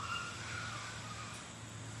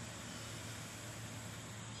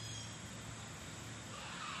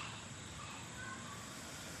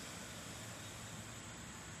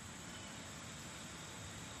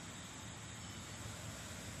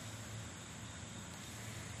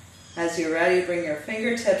 As you're ready, bring your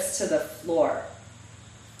fingertips to the floor.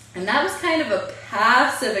 And that was kind of a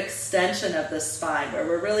passive extension of the spine, where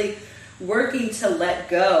we're really working to let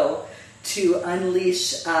go to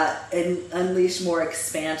unleash more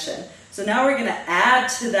expansion. So now we're going to add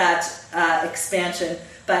to that expansion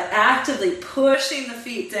by actively pushing the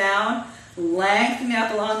feet down, lengthening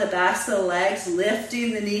up along the backs of the legs,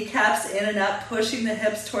 lifting the kneecaps in and up, pushing the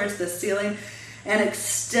hips towards the ceiling, and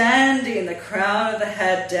extending the crown of the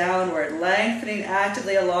head downward, lengthening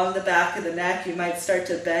actively along the back of the neck. You might start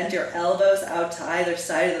to bend your elbows out to either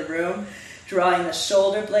side of the room, drawing the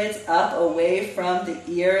shoulder blades up away from the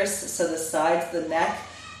ears so the sides of the neck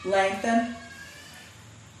lengthen.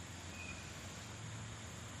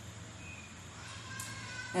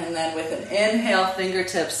 And then with an inhale,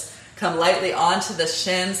 fingertips come lightly onto the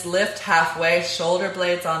shins, lift halfway, shoulder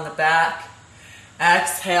blades on the back.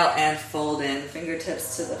 Exhale and fold in,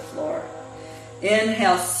 fingertips to the floor.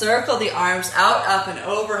 Inhale, circle the arms out, up and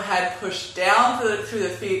overhead, push down through the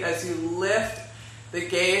feet as you lift the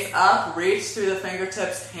gaze up, reach through the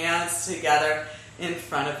fingertips, hands together in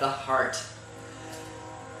front of the heart.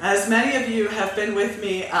 As many of you have been with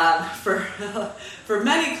me for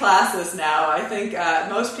many classes now, I think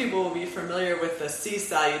most people will be familiar with the C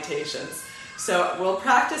salutations. So we'll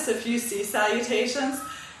practice a few C salutations.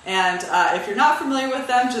 And if you're not familiar with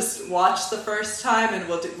them, just watch the first time and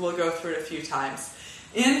we'll go through it a few times.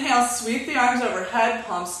 Inhale, sweep the arms overhead,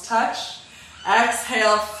 palms touch.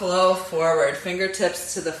 Exhale, flow forward,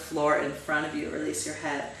 fingertips to the floor in front of you, release your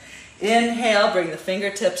head. Inhale, bring the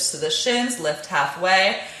fingertips to the shins, lift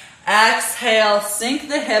halfway. Exhale, sink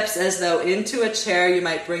the hips as though into a chair. You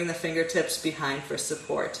might bring the fingertips behind for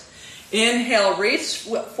support. Inhale, reach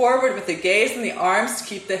forward with the gaze and the arms.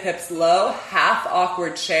 Keep the hips low, half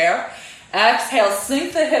awkward chair. Exhale,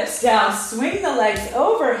 sink the hips down, swing the legs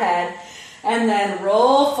overhead, and then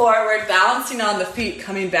roll forward, balancing on the feet,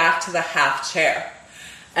 coming back to the half chair.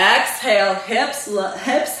 Exhale, hips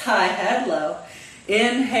high, head low.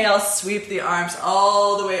 Inhale, sweep the arms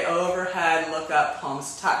all the way overhead, look up,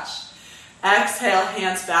 palms touch. Exhale,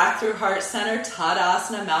 hands back through heart center,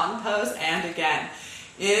 Tadasana, mountain pose, and again.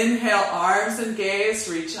 Inhale, arms and gaze,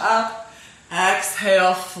 reach up.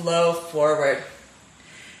 Exhale, flow forward.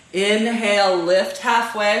 Inhale, lift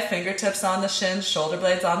halfway, fingertips on the shins, shoulder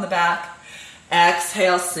blades on the back.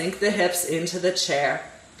 Exhale, sink the hips into the chair.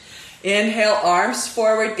 Inhale, arms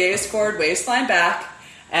forward, gaze forward, waistline back.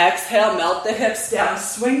 Exhale, melt the hips down,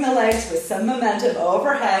 swing the legs with some momentum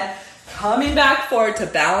overhead, coming back forward to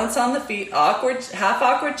balance on the feet, half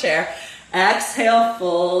awkward chair. Exhale,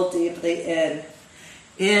 fold deeply in.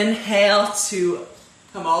 Inhale to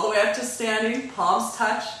come all the way up to standing, palms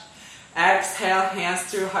touch. Exhale, hands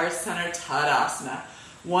through heart center, Tadasana.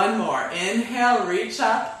 One more. Inhale, reach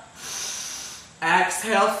up.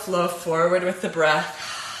 Exhale, flow forward with the breath.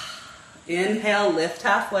 Inhale, lift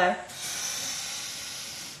halfway.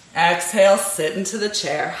 Exhale, sit into the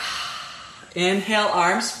chair. Inhale,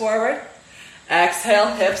 arms forward. Exhale,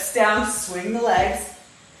 hips down, swing the legs.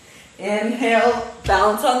 Inhale,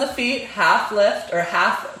 balance on the feet, half lift or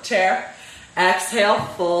half chair. Exhale,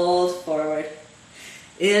 fold forward.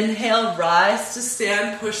 Inhale, rise to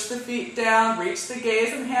stand, push the feet down, reach the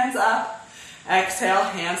gaze and hands up. Exhale,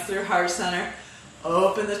 hands through heart center.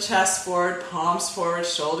 Open the chest forward, palms forward,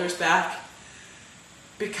 shoulders back.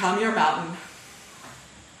 Become your mountain.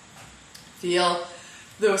 Feel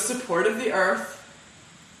the support of the earth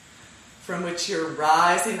from which you're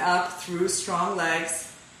rising up through strong legs.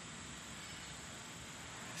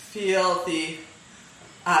 Feel the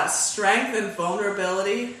strength and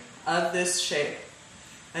vulnerability of this shape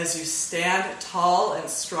as you stand tall and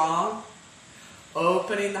strong,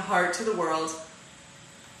 opening the heart to the world.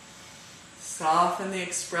 Soften the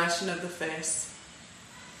expression of the face.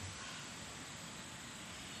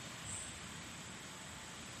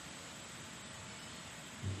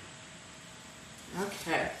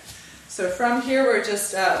 Okay, so from here we're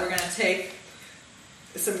going to take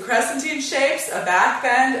some crescentine shapes, a back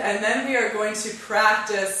bend, and then we are going to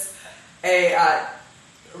practice a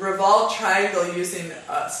revolved triangle using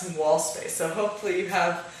some wall space. So hopefully you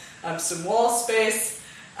have some wall space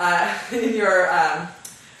in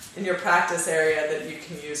your practice area that you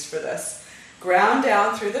can use for this. Ground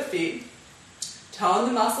down through the feet, tone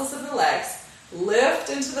the muscles of the legs, lift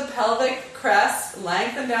into the pelvic crest,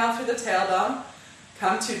 lengthen down through the tailbone,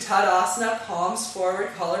 come to Tadasana, palms forward,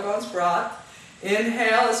 collarbones broad.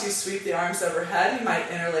 Inhale as you sweep the arms overhead. You might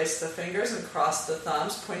interlace the fingers and cross the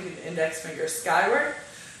thumbs, pointing the index finger skyward.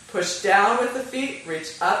 Push down with the feet,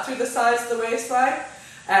 reach up through the sides of the waistline.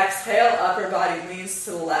 Exhale, upper body leans to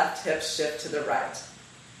the left, hips shift to the right.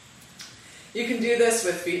 You can do this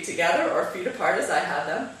with feet together or feet apart as I have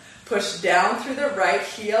them. Push down through the right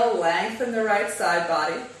heel, lengthen the right side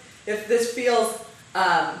body. If this feels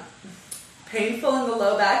painful in the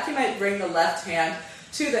low back, you might bring the left hand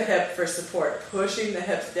to the hip for support, pushing the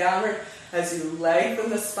hips downward as you lengthen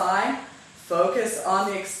the spine. Focus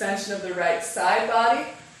on the extension of the right side body.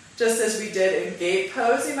 Just as we did in gate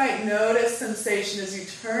pose, you might notice sensation as you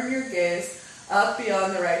turn your gaze up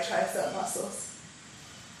beyond the right tricep muscles.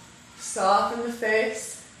 Soften the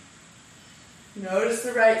face. Notice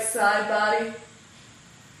the right side body.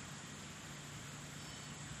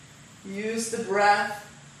 Use the breath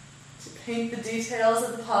to paint the details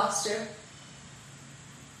of the posture.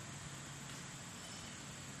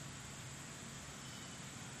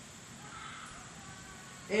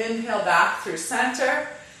 Inhale back through center.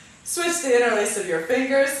 Switch the interlace of your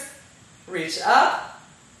fingers. Reach up.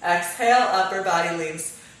 Exhale, upper body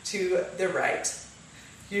leans to the right.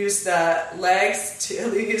 Use the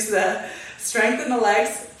strength in the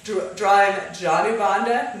legs, drawing Janu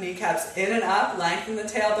Bandha, kneecaps in and up, lengthen the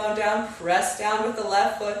tailbone down, press down with the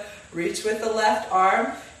left foot, reach with the left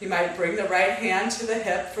arm. You might bring the right hand to the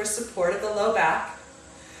hip for support of the low back.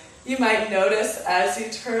 You might notice as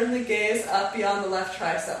you turn the gaze up beyond the left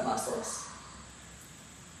tricep muscles.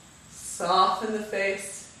 Soften the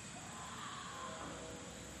face.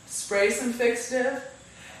 Spray some fixative,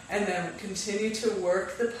 and then continue to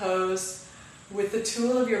work the pose with the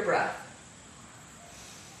tool of your breath.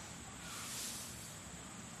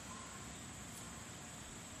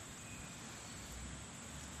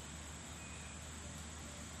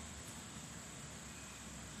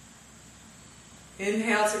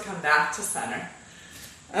 Inhale to come back to center.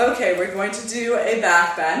 Okay, we're going to do a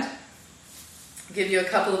back bend. I'll give you a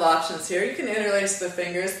couple of options here. You can interlace the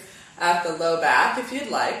fingers at the low back if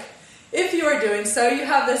you'd like. If you are doing so, you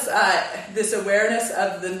have this awareness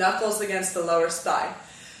of the knuckles against the lower spine.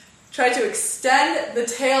 Try to extend the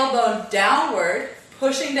tailbone downward,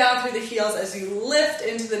 pushing down through the heels as you lift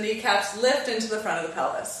into the kneecaps, lift into the front of the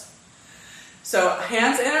pelvis. So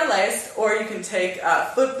hands interlaced, or you can take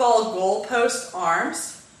football goalpost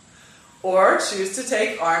arms, or choose to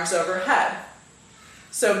take arms overhead.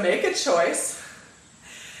 So make a choice,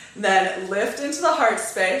 then lift into the heart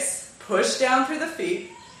space, push down through the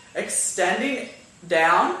feet, extending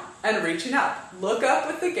down and reaching up. Look up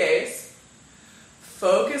with the gaze.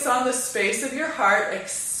 Focus on the space of your heart,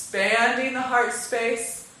 expanding the heart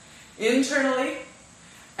space internally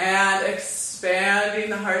and expanding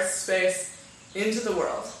the heart space into the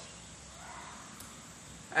world.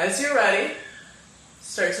 As you're ready,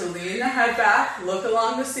 start to lean the head back, look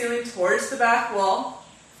along the ceiling towards the back wall.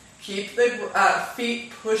 Keep the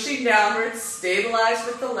feet pushing downwards, stabilize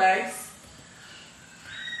with the legs,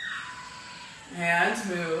 and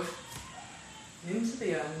move into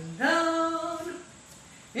the unknown,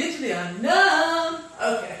 into the unknown.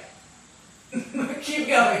 Okay. Keep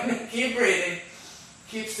going, keep breathing,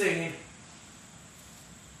 keep singing.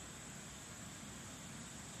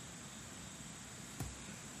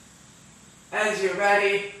 As you're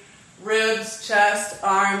ready, ribs, chest,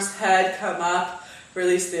 arms, head come up.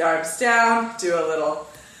 Release the arms down. Do a little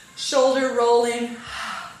shoulder rolling.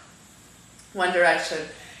 One direction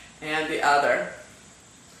and the other.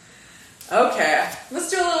 Okay, let's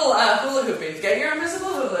do a little hula hooping. Get your invisible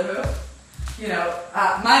hula hoop. You know,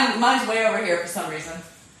 mine's way over here for some reason.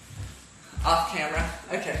 Off camera.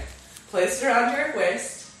 Okay. Place it around your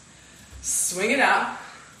waist. Swing it out.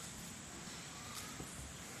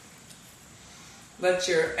 Let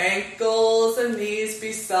your ankles and knees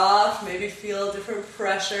be soft. Maybe feel a different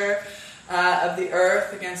pressure of the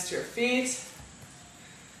earth against your feet.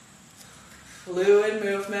 Fluid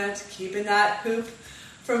movement, keeping that hoop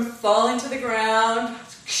from falling to the ground.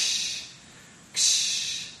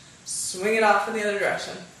 Swing it off in the other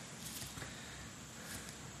direction.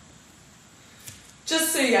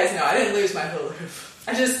 Just so you guys know, I didn't lose my hula hoop.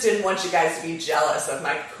 I just didn't want you guys to be jealous of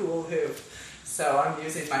my cool hoop. So I'm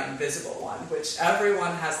using my invisible one, which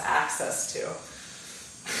everyone has access to.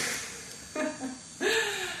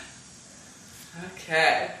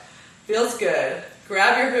 Okay, feels good.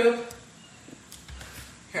 Grab your hoop.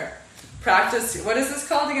 Here, practice, what is this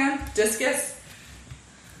called again? Discus?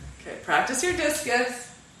 Okay, practice your discus.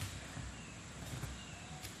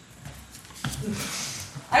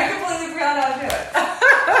 I completely forgot how to do it.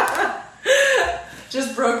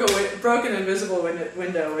 Just broke an invisible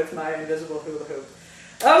window with my invisible hula hoop.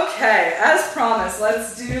 Okay, as promised,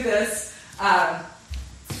 let's do this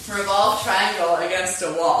revolved triangle against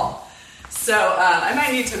a wall. So I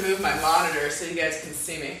might need to move my monitor so you guys can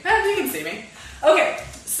see me. You can see me. Okay,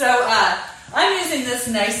 so I'm using this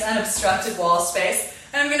nice unobstructed wall space,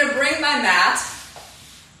 and I'm going to bring my mat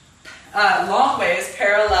long ways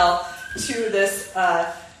parallel to this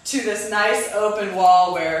nice open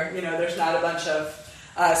wall where, you know, there's not a bunch of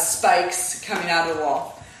spikes coming out of the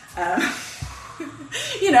wall.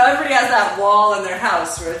 You know, everybody has that wall in their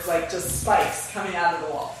house where it's like just spikes coming out of the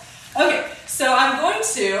wall. Okay, so I'm going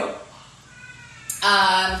to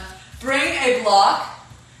bring a block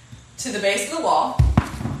to the base of the wall,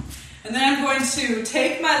 and then I'm going to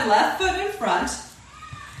take my left foot in front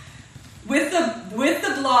with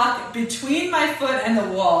the block between my foot and the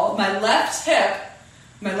wall. My left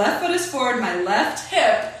foot is forward, my left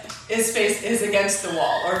hip is against the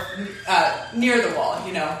wall, or near the wall.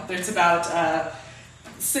 You know, it's about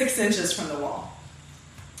 6 inches from the wall.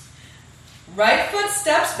 Right foot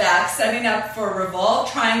steps back, setting up for a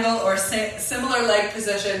revolved triangle or similar leg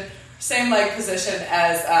position, same leg position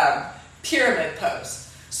as pyramid pose.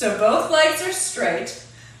 So both legs are straight.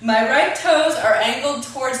 My right toes are angled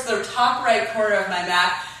towards the top right corner of my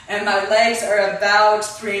mat, and my legs are about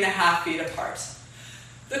 3.5 feet apart.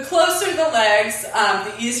 The closer the legs,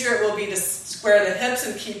 the easier it will be to square the hips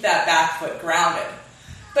and keep that back foot grounded.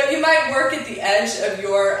 But you might work at the edge of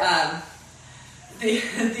your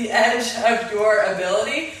the edge of your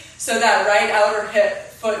ability, so that right outer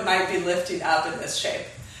hip foot might be lifting up in this shape.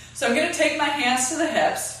 So I'm going to take my hands to the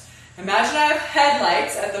hips. Imagine I have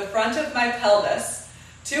headlights at the front of my pelvis,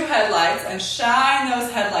 2 headlights, and shine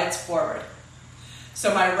those headlights forward.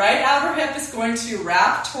 So my right outer hip is going to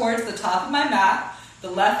wrap towards the top of my mat.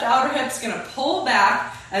 The left outer hip is going to pull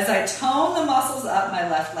back as I tone the muscles up my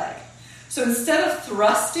left leg. So instead of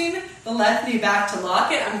thrusting the left knee back to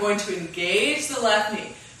lock it, I'm going to engage the left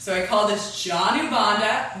knee. So I call this Janu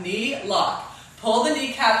Bandha knee lock. Pull the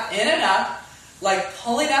kneecap in and up, like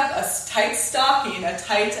pulling up a tight stocking, a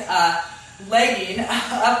tight legging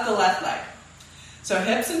up the left leg. So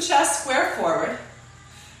hips and chest square forward.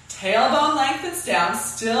 Tailbone lengthens down,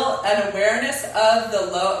 still an awareness of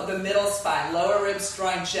the middle spine, lower ribs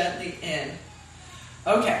drawing gently in.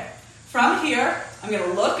 Okay, from here, I'm going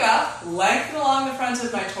to look up, lengthen along the front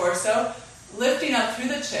of my torso, lifting up through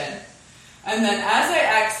the chin. And then as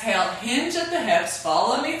I exhale, hinge at the hips,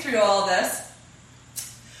 follow me through all this.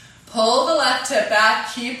 Pull the left hip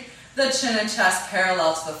back, keep the chin and chest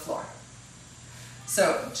parallel to the floor.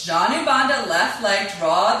 So Janu Bandha, left leg,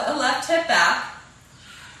 draw the left hip back.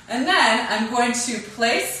 And then I'm going to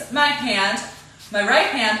place my right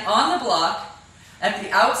hand on the block at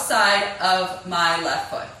the outside of my left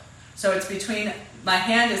foot. So it's my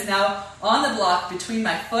hand is now on the block between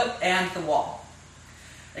my foot and the wall.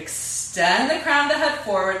 Extend the crown of the head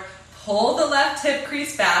forward, pull the left hip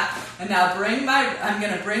crease back, and now I'm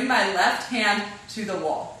going to bring my left hand to the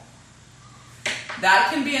wall. That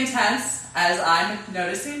can be intense, as I'm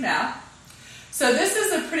noticing now. So this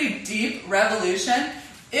is a pretty deep revolution.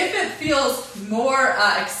 If it feels more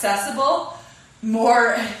accessible,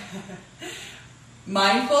 more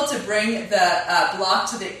mindful to bring the block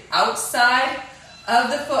to the outside of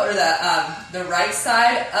the foot, or the right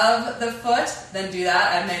side of the foot, then do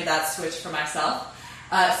that. I made that switch for myself.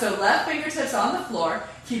 So left fingertips on the floor.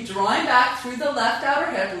 Keep drawing back through the left outer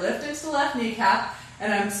hip, lift into the left kneecap,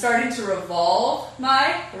 and I'm starting to revolve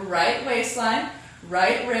my right waistline,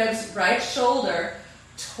 right ribs, right shoulder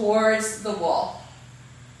towards the wall.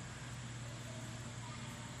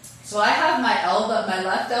 So I have my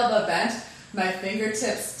left elbow bent, my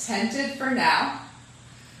fingertips tented for now.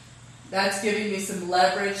 That's giving me some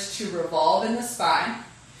leverage to revolve in the spine.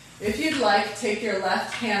 If you'd like, take your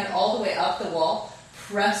left hand all the way up the wall,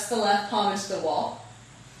 press the left palm into the wall.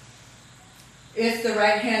 If the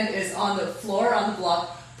right hand is on the floor, on the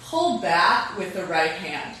block, pull back with the right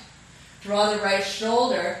hand. Draw the right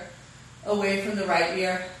shoulder away from the right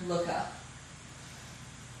ear, look up.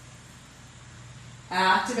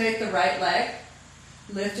 Activate the right leg.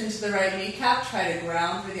 Lift into the right kneecap. Try to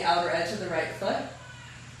ground through the outer edge of the right foot.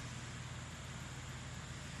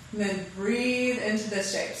 And then breathe into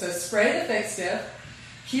this shape. So spray the fixative.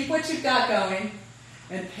 Keep what you've got going.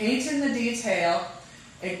 And paint in the detail.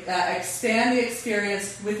 Expand the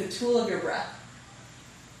experience with the tool of your breath.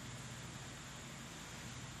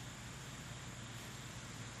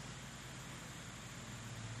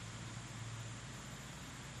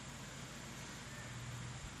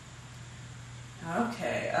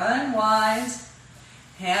 Okay, unwind,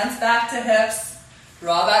 hands back to hips,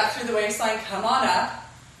 draw back through the waistline, come on up.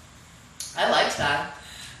 I liked that.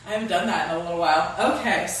 I haven't done that in a little while.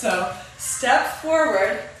 Okay, so step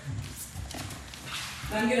forward.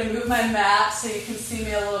 I'm going to move my mat so you can see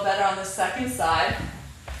me a little better on the second side.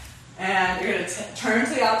 And you're going to turn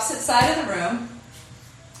to the opposite side of the room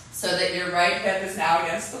so that your right hip is now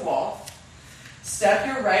against the wall. Step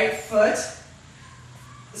your right foot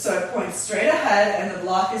so it points straight ahead and the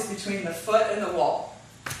block is between the foot and the wall.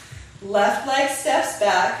 Left leg steps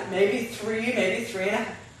back, maybe three and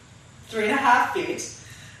a half feet.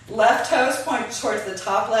 Left toes point towards the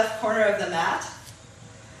top left corner of the mat.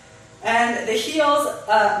 And the heels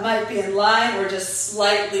might be in line or just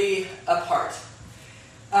slightly apart.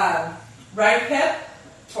 Right hip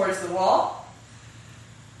towards the wall.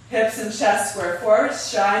 Hips and chest square forward.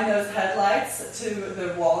 Shine those headlights to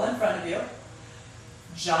the wall in front of you.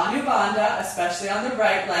 Janu Bandha, especially on the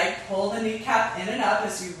right leg. Pull the kneecap in and up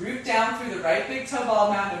as you root down through the right big toe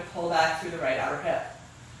ball mound and pull back through the right outer hip.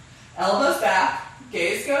 Elbows back,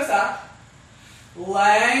 gaze goes up.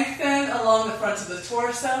 Lengthen along the front of the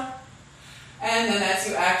torso. And then as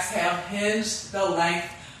you exhale, hinge the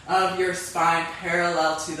length of your spine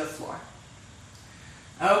parallel to the floor.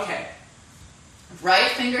 Okay.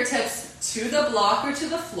 Right fingertips to the block or to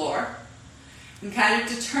the floor. And kind of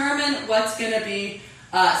determine what's going to be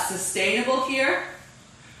sustainable here.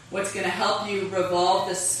 What's going to help you revolve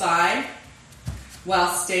the spine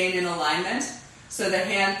while staying in alignment. So the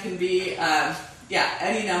hand can be,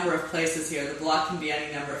 any number of places here. The block can be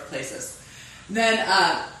any number of places. Then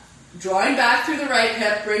drawing back through the right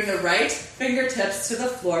hip, bring the right fingertips to the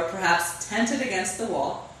floor, perhaps tented against the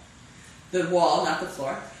wall. The wall, not the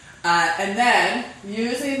floor. And then,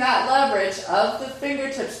 using that leverage of the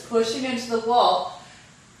fingertips pushing into the wall,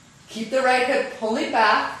 keep the right hip pulling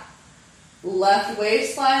back, left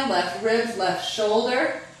waistline, left ribs, left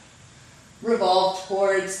shoulder, revolve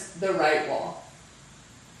towards the right wall.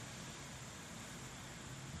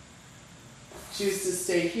 Choose to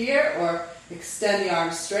stay here or extend the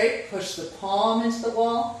arms straight, push the palm into the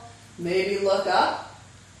wall, maybe look up.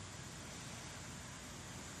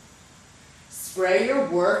 Spray your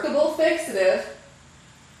workable fixative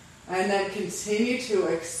and then continue to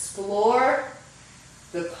explore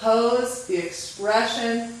the pose, the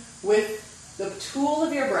expression with the tool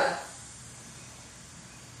of your breath.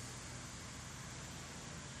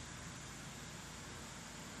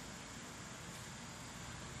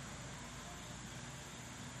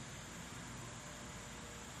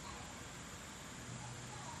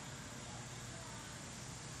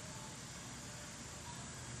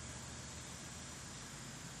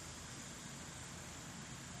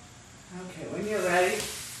 Okay, when you're ready,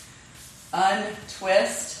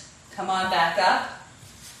 untwist, come on back up.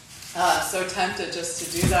 So tempted just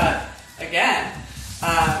to do that again,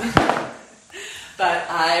 but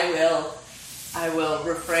I will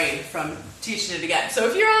refrain from teaching it again. So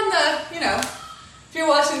if you're on if you're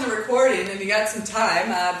watching the recording and you got some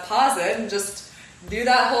time, pause it and just do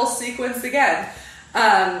that whole sequence again.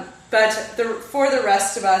 But for the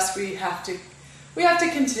rest of us, we have to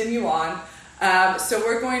continue on. So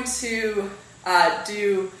we're going to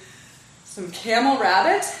do some camel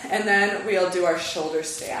rabbit, and then we'll do our shoulder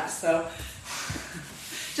stand. So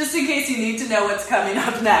just in case you need to know what's coming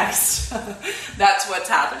up next, that's what's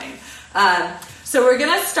happening. So we're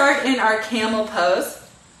going to start in our camel pose.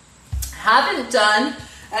 Haven't done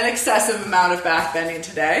an excessive amount of back bending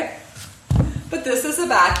today, but this is a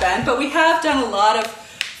back bend. But we have done a lot of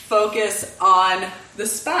focus on the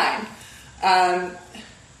spine.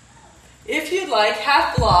 If you'd like,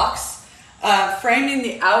 half blocks, framing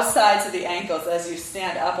the outsides of the ankles as you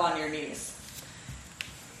stand up on your knees.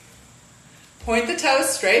 Point the toes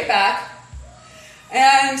straight back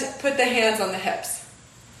and put the hands on the hips.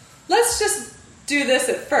 Let's just do this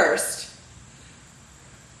at first.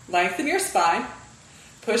 Lengthen your spine,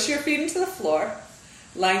 push your feet into the floor,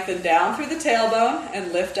 Lengthen down through the tailbone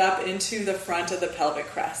and lift up into the front of the pelvic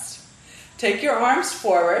crest. Take your arms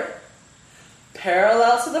forward,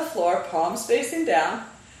 parallel to the floor, palms facing down.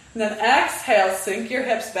 And then exhale, sink your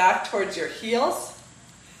hips back towards your heels.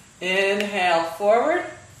 Inhale forward,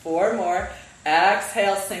 4 more.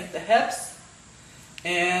 Exhale, sink the hips.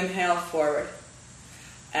 Inhale forward.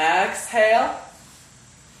 Exhale.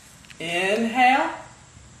 Inhale.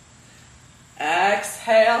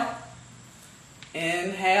 Exhale.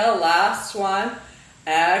 Inhale, last one.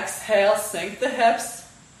 Exhale, sink the hips.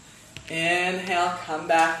 Inhale, come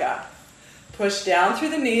back up. Push down through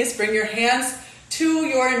the knees. Bring your hands to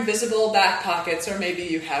your invisible back pockets, or maybe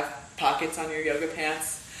you have pockets on your yoga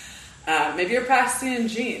pants. Maybe you're practicing in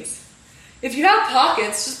jeans. If you have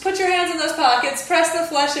pockets, just put your hands in those pockets. Press the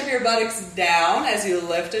flesh of your buttocks down as you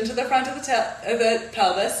lift into the front of the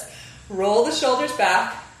pelvis. Roll the shoulders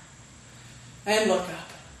back and look up.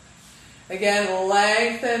 Again,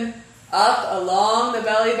 lengthen up along the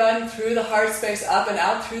belly button, through the heart space, up and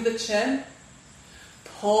out through the chin.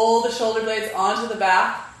 Pull the shoulder blades onto the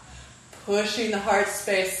back, pushing the heart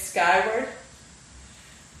space skyward.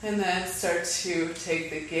 And then start to take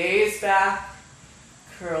the gaze back,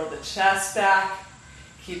 curl the chest back,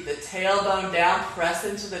 keep the tailbone down, press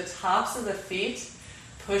into the tops of the feet,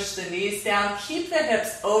 push the knees down, keep the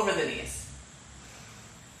hips over the knees.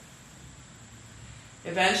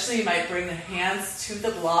 Eventually you might bring the hands to the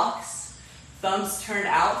blocks, thumbs turn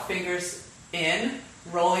out, fingers in,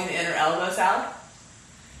 rolling the inner elbows out.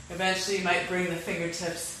 Eventually you might bring the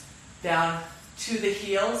fingertips down to the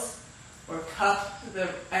heels, or cup the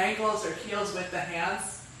ankles or heels with the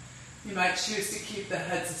hands. You might choose to keep the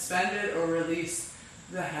head suspended or release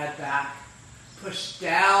the head back. Push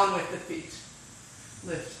down with the feet.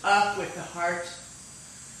 Lift up with the heart.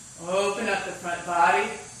 Open up the front body.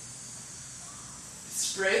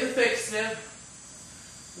 Spray the fixative.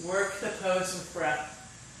 Work the pose with breath.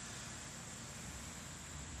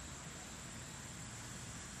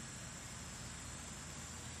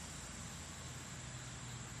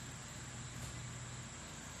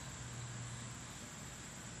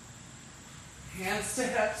 Hands to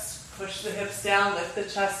hips, push the hips down, lift the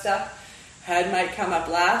chest up. Head might come up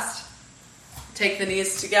last. Take the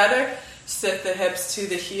knees together, sit the hips to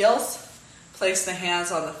the heels. Place the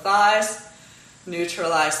hands on the thighs,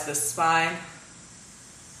 neutralize the spine.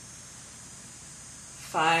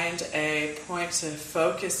 Find a point to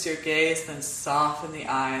focus your gaze, then soften the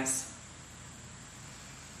eyes.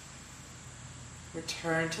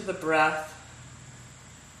 Return to the breath,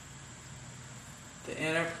 the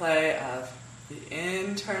interplay of the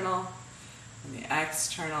internal and the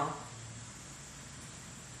external.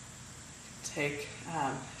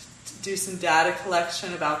 Do some data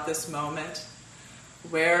collection about this moment.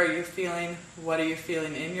 Where are you feeling? What are you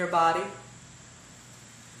feeling in your body?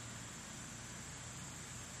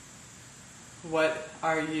 What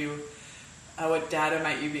data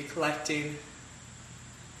might you be collecting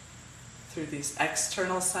through these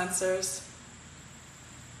external sensors?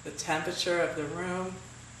 The temperature of the room,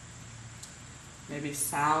 maybe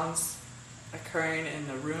sounds occurring in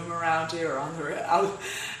the room around you or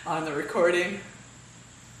on the recording.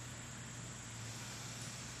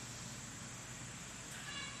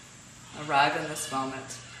 Arrive in this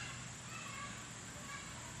moment.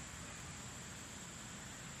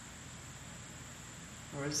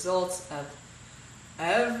 The results of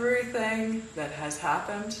everything that has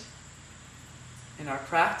happened in our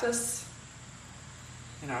practice,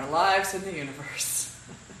 in our lives, in the universe.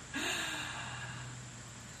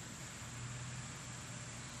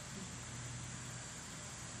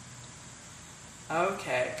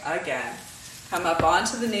 Okay, again, come up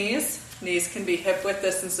onto the knees. Knees can be hip width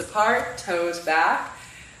distance apart, toes back,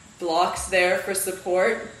 blocks there for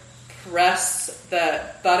support. Press the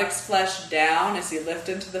buttocks flesh down as you lift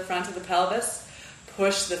into the front of the pelvis.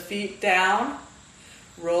 Push the feet down.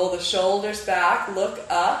 Roll the shoulders back. Look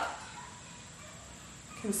up.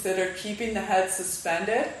 Consider keeping the head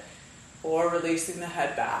suspended or releasing the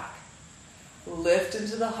head back. Lift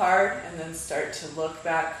into the heart and then start to look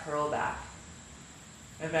back, curl back.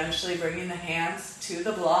 Eventually bringing the hands to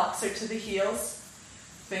the blocks or to the heels.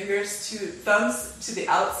 Thumbs to the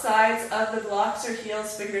outsides of the blocks or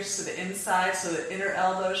heels, fingers to the inside so the inner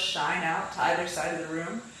elbows shine out to either side of the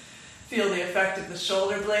room. Feel the effect of the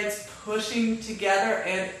shoulder blades pushing together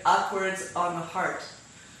and upwards on the heart.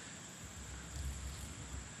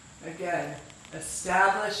 Again,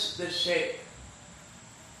 establish the shape.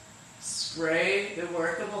 Spray the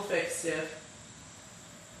workable fixative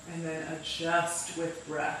and then adjust with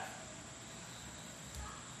breath.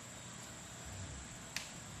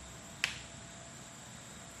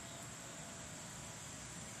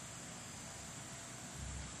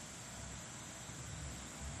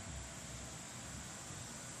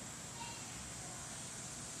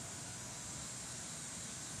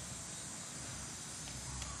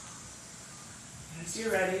 As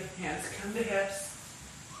you're ready, hands come to hips.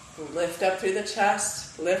 Lift up through the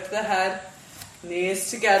chest, lift the head, knees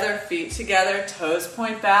together, feet together, toes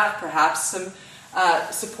point back, perhaps some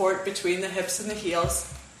support between the hips and the heels,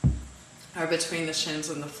 or between the shins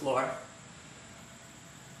and the floor.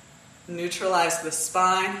 Neutralize the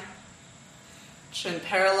spine, chin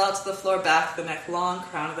parallel to the floor, back of the neck long,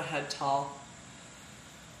 crown of the head tall.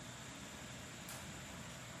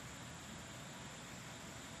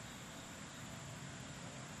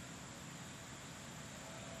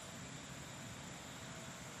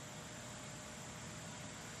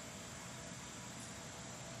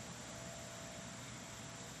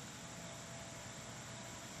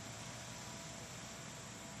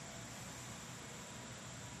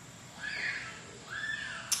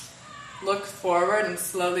 Look forward and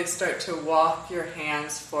slowly start to walk your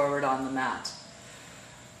hands forward on the mat.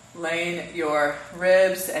 Laying your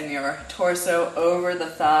ribs and your torso over the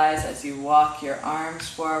thighs as you walk your arms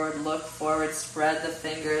forward. Look forward, spread the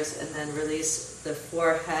fingers, and then release the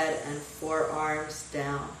forehead and forearms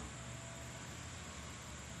down.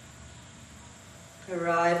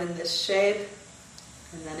 Arrive in this shape,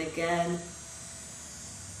 and then again,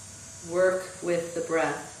 work with the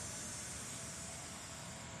breath.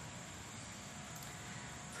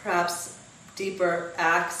 Perhaps deeper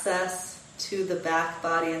access to the back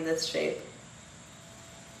body in this shape.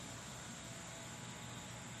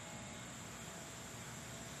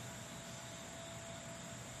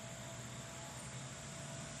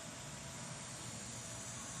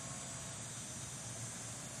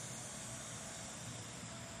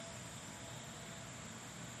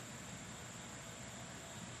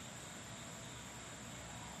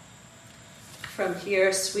 From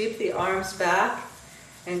here, sweep the arms back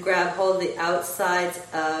and grab hold of the outsides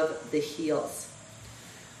of the heels.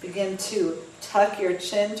 Begin to tuck your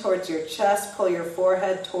chin towards your chest, pull your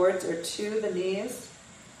forehead towards or to the knees.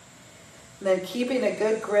 And then keeping a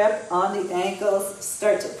good grip on the ankles,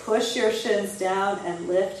 start to push your shins down and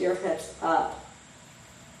lift your hips up.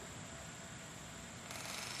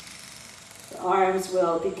 The arms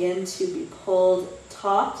will begin to be pulled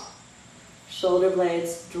taut, shoulder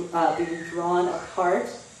blades being drawn apart,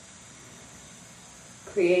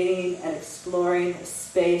 creating and exploring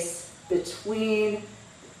space between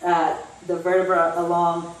the vertebra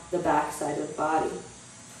along the backside of the body.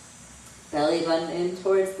 Belly button in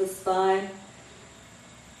towards the spine.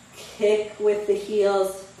 Kick with the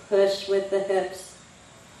heels, push with the hips.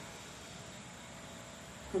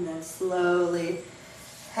 And then slowly,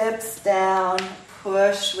 hips down,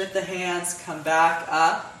 push with the hands, come back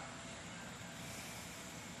up.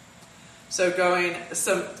 So going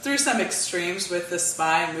through some extremes with the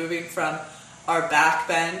spine, moving from our back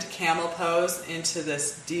bend, camel pose, into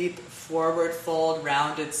this deep forward fold,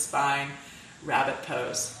 rounded spine, rabbit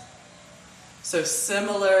pose. So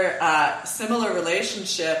similar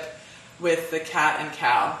relationship with the cat and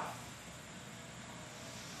cow.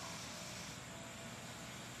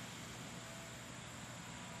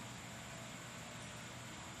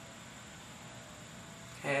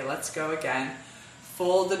 Okay, let's go again.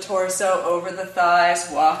 Fold the torso over the thighs,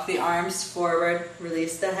 walk the arms forward,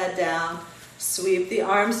 release the head down, sweep the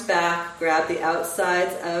arms back, grab the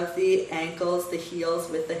outsides of the ankles, the heels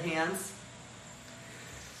with the hands.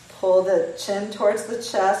 Pull the chin towards the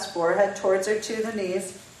chest, forehead towards or to the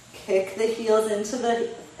knees. Kick the heels into the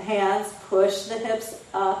hands, push the hips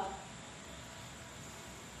up.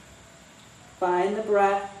 Find the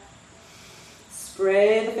breath.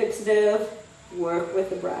 Spray the fixative, work with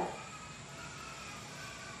the breath.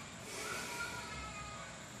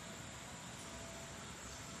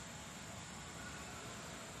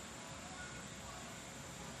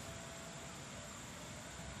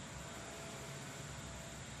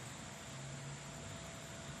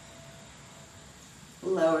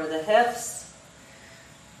 Lower the hips,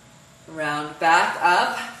 round back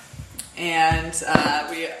up, and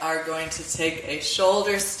we are going to take a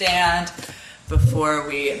shoulder stand before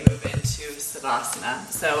we move into Savasana.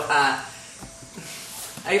 So I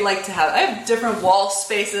have different wall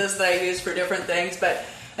spaces that I use for different things, but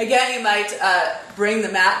again, you might bring the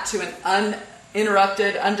mat to an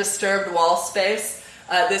uninterrupted, undisturbed wall space,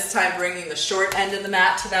 this time bringing the short end of the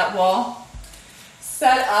mat to that wall.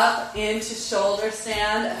 Set up into shoulder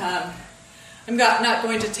stand. I'm not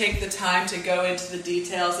going to take the time to go into the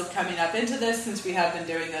details of coming up into this, since we have been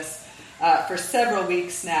doing this for several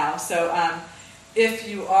weeks now. So if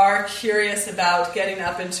you are curious about getting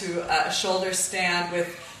up into a shoulder stand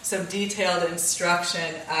with some detailed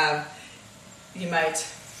instruction, you might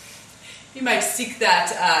seek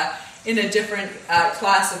that in a different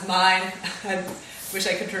class of mine. I wish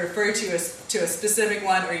I could refer to a specific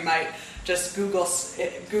one, or you might just Google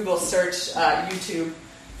search YouTube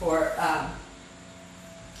for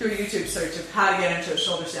through YouTube search of how to get into a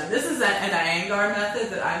shoulder stand. This is an Iyengar method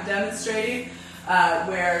that I'm demonstrating,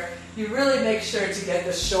 where you really make sure to get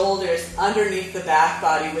the shoulders underneath the back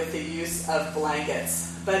body with the use of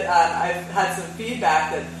blankets. But I've had some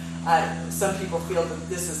feedback that some people feel that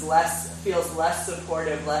this is feels less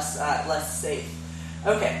supportive, less safe.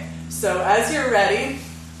 Okay, so as you're ready,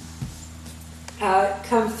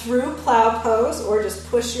 come through plow pose or just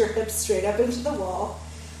push your hips straight up into the wall.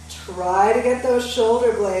 Try to get those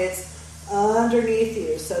shoulder blades underneath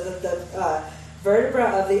you so that the vertebra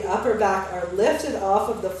of the upper back are lifted off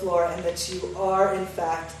of the floor and that you are, in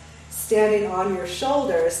fact, standing on your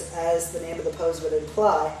shoulders, as the name of the pose would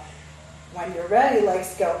imply. When you're ready,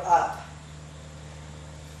 legs go up.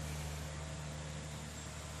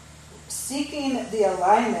 Seeking the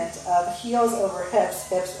alignment of heels over hips,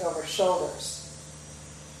 hips over shoulders.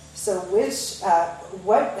 So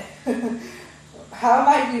how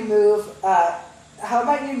might you move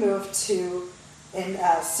to in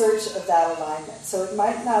search of that alignment? So it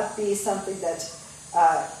might not be something that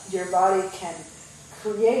your body can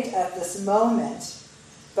create at this moment,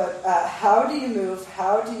 but how do you move?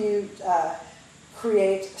 How do you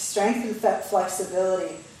create strength and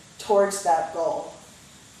flexibility towards that goal?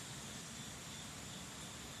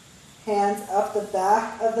 Hands up the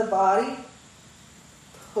back of the body,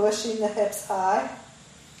 pushing the hips high.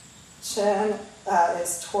 Chin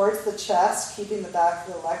is towards the chest, keeping the back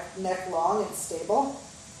of the neck long and stable.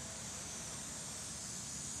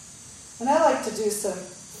 And I like to do some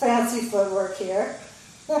fancy footwork here.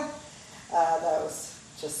 That was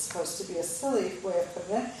just supposed to be a silly way of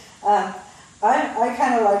putting it. I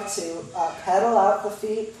kind of like to pedal out the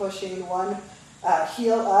feet, pushing one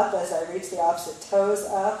heel up as I reach the opposite toes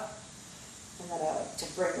up. And then I like to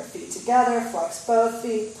bring the feet together, flex both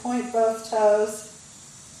feet, point both toes.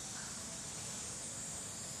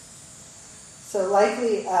 So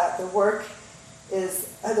likely the work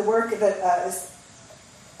that is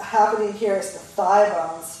happening here is the thigh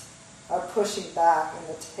bones are pushing back and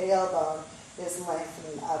the tailbone is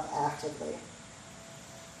lengthening up actively.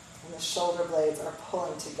 And the shoulder blades are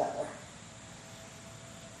pulling together.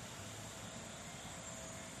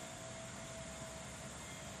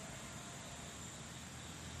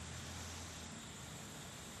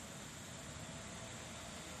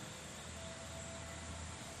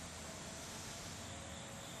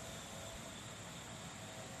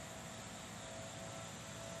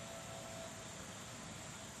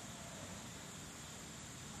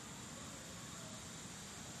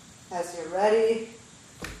 As you're ready,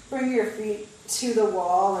 bring your feet to the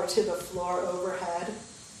wall or to the floor overhead.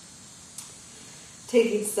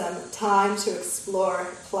 Taking some time to explore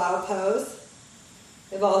plow pose.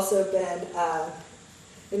 I've also been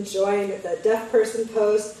enjoying the deaf person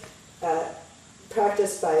pose,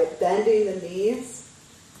 practiced by bending the knees,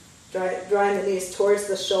 drawing the knees towards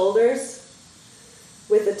the shoulders.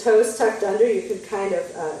 With the toes tucked under, you can kind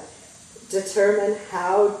of determine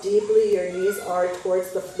how deeply your knees are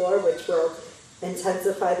towards the floor, which will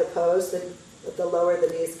intensify the pose the lower the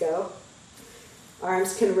knees go.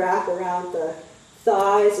 Arms can wrap around the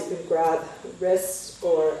thighs. You can grab wrists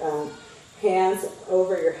or hands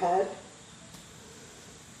over your head.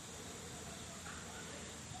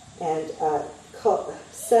 And called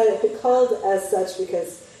as such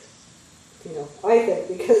because, I think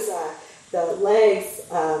because the legs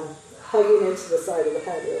hugging into the side of the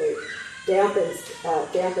head really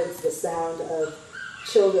dampens the sound of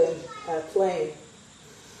children playing.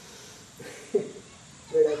 I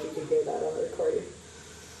don't know if you can hear that on the recording.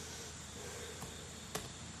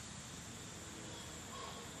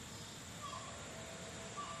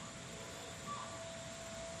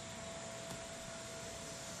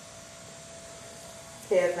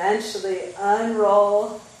 Okay, eventually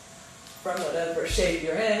unroll from whatever shape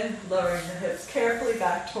you're in, lowering the hips carefully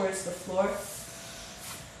back towards the floor.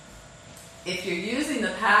 If you're using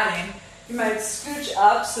the padding, you might scooch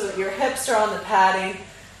up so that your hips are on the padding,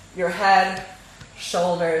 your head,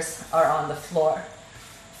 shoulders are on the floor.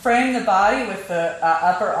 Frame the body with the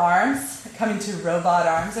upper arms, coming to robot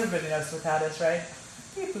arms. Everybody knows what that is, right?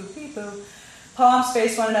 Beep boop, beep boop. Palms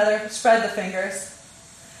face one another, spread the fingers.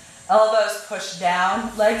 Elbows push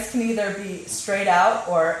down. Legs can either be straight out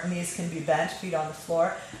or knees can be bent, feet on the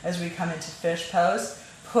floor as we come into fish pose.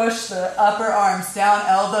 Push the upper arms down,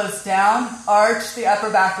 elbows down, arch the upper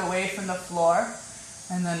back away from the floor,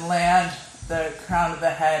 and then land the crown of the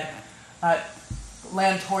head,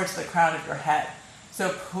 land towards the crown of your head.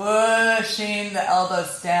 So pushing the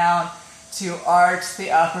elbows down to arch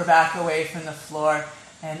the upper back away from the floor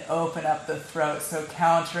and open up the throat. So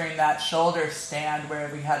countering that shoulder stand where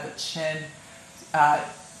we had the chin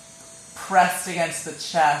pressed against the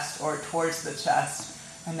chest or towards the chest.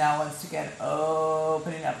 And now once again,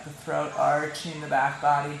 opening up the throat, arching the back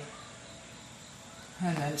body.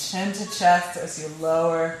 And then chin to chest as you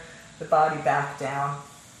lower the body back down.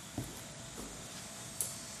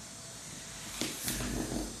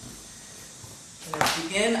 We're going to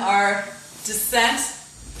begin our descent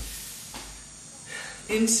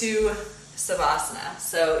into Savasana.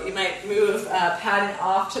 So you might move padding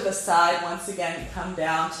off to the side. Once again, you come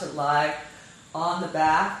down to lie on the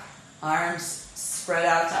back, arms spread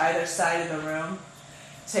out to either side of the room.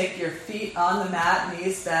 Take your feet on the mat,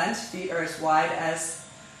 knees bent, feet are as wide as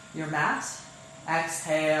your mat.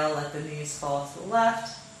 Exhale, let the knees fall to the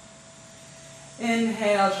left.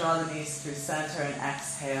 Inhale, draw the knees through center, and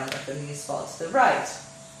exhale, let the knees fall to the right.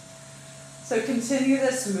 So continue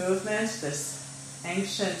this movement, this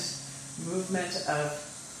ancient movement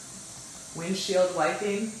of windshield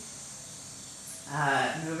wiping,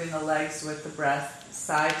 moving the legs with the breath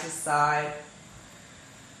side to side.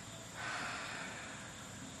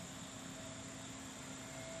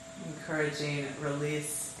 Encouraging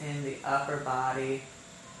release in the upper body,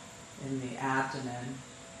 in the abdomen.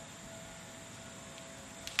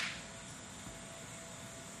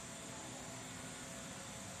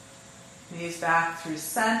 Knees back through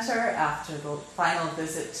center after the final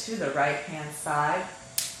visit to the right-hand side.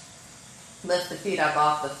 Lift the feet up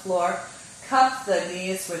off the floor. Cup the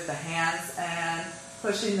knees with the hands and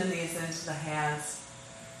pushing the knees into the hands.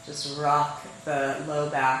 Just rock the low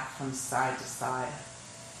back from side to side.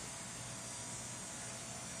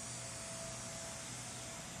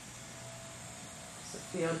 So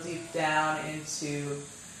feel deep down into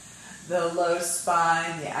the low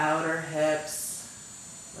spine, the outer hips.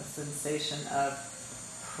 The sensation of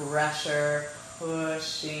pressure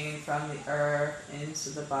pushing from the earth into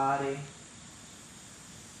the body.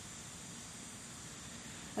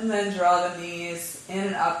 And then draw the knees in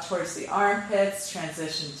and up towards the armpits.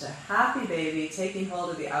 Transition to happy baby, taking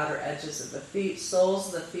hold of the outer edges of the feet, soles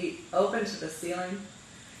of the feet open to the ceiling.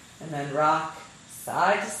 And then rock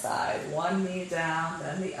side to side, one knee down,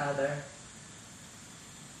 then the other.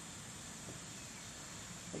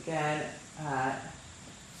 Again,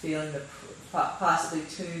 feeling the possibly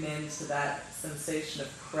tune into that sensation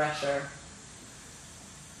of pressure,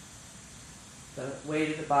 the weight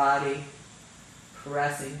of the body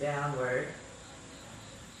pressing downward,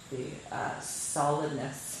 the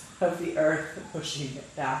solidness of the earth pushing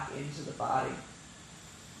it back into the body.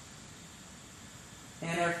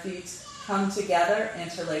 Inner feet come together,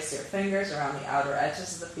 interlace your fingers around the outer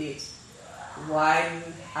edges of the feet. Widen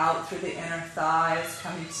out through the inner thighs,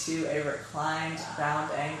 coming to a reclined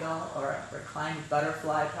bound angle or a reclined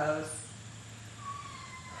butterfly pose.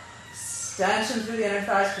 Extension through the inner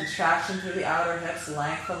thighs, contraction through the outer hips,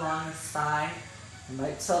 length along the spine. You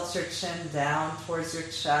might tilt your chin down towards your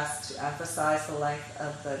chest to emphasize the length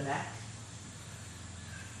of the neck.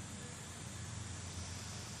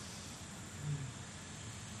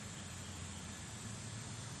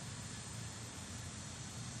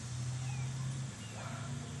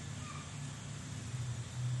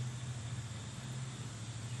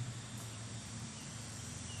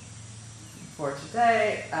 For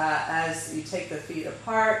today, as you take the feet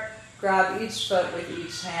apart, grab each foot with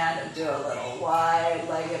each hand and do a little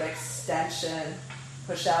wide-legged extension.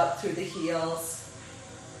 Push out through the heels.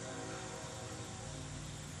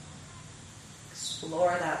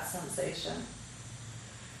 Explore that sensation.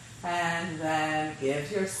 And then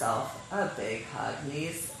give yourself a big hug.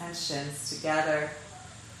 Knees and shins together.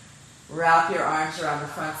 Wrap your arms around the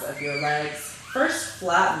fronts of your legs. First,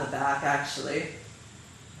 flatten the back, actually.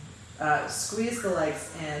 Squeeze the legs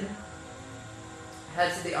in,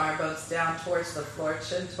 head to the arm bones down towards the floor,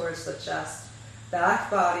 chin towards the chest, back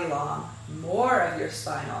body long, more of your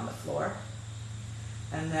spine on the floor,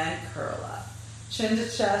 and then curl up. Chin to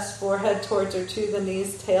chest, forehead towards or to the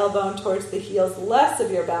knees, tailbone towards the heels, less of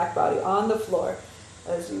your back body on the floor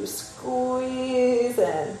as you squeeze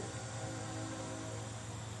in.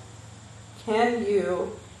 Can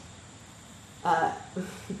you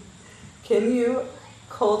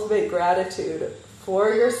cultivate gratitude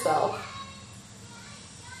for yourself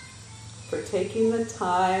for taking the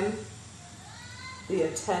time, the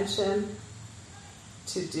attention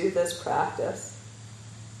to do this practice?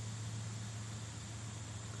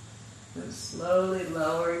 And slowly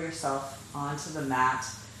lower yourself onto the mat,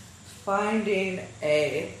 finding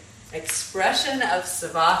a expression of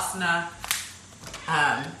Savasana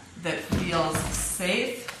that feels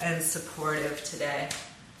safe and supportive today.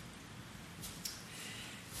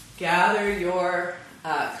 Gather your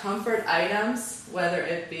comfort items, whether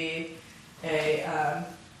it be a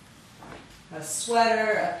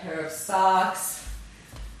sweater, a pair of socks,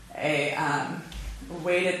 a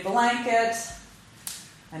weighted blanket,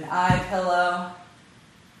 an eye pillow,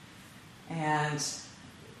 and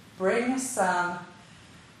bring some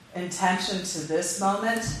intention to this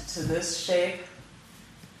moment, to this shape.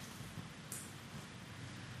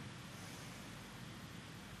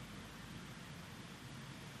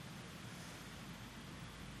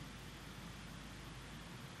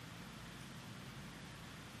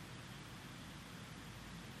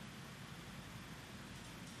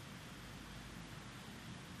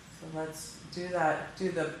 So let's do that.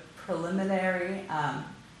 Do the preliminary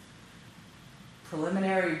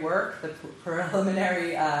work, the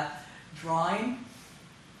preliminary drawing.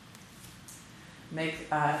 Make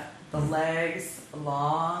the legs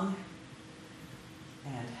long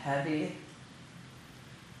and heavy.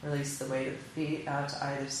 Release the weight of the feet out to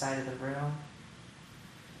either side of the room.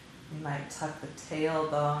 You might tuck the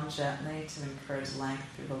tailbone gently to encourage length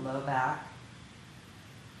through the low back.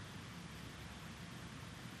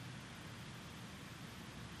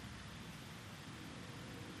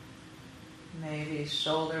 Maybe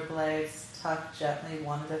shoulder blades tucked gently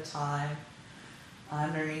one at a time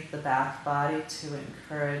underneath the back body to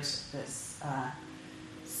encourage this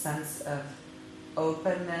sense of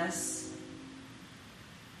openness,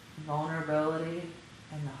 vulnerability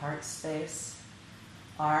in the heart space.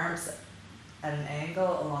 Arms at an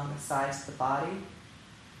angle along the sides of the body.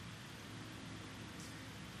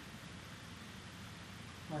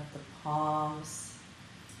 Let the palms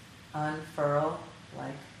unfurl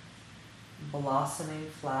like blossoming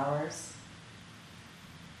flowers.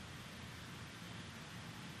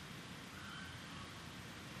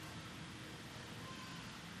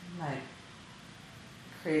 You might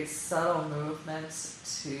create subtle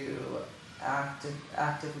movements to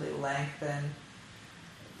actively lengthen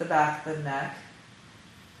the back of the neck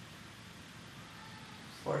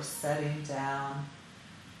for setting down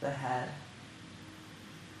the head.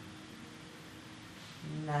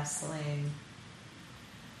 Nestling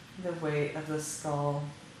the weight of the skull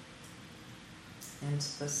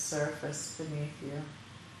into the surface beneath you.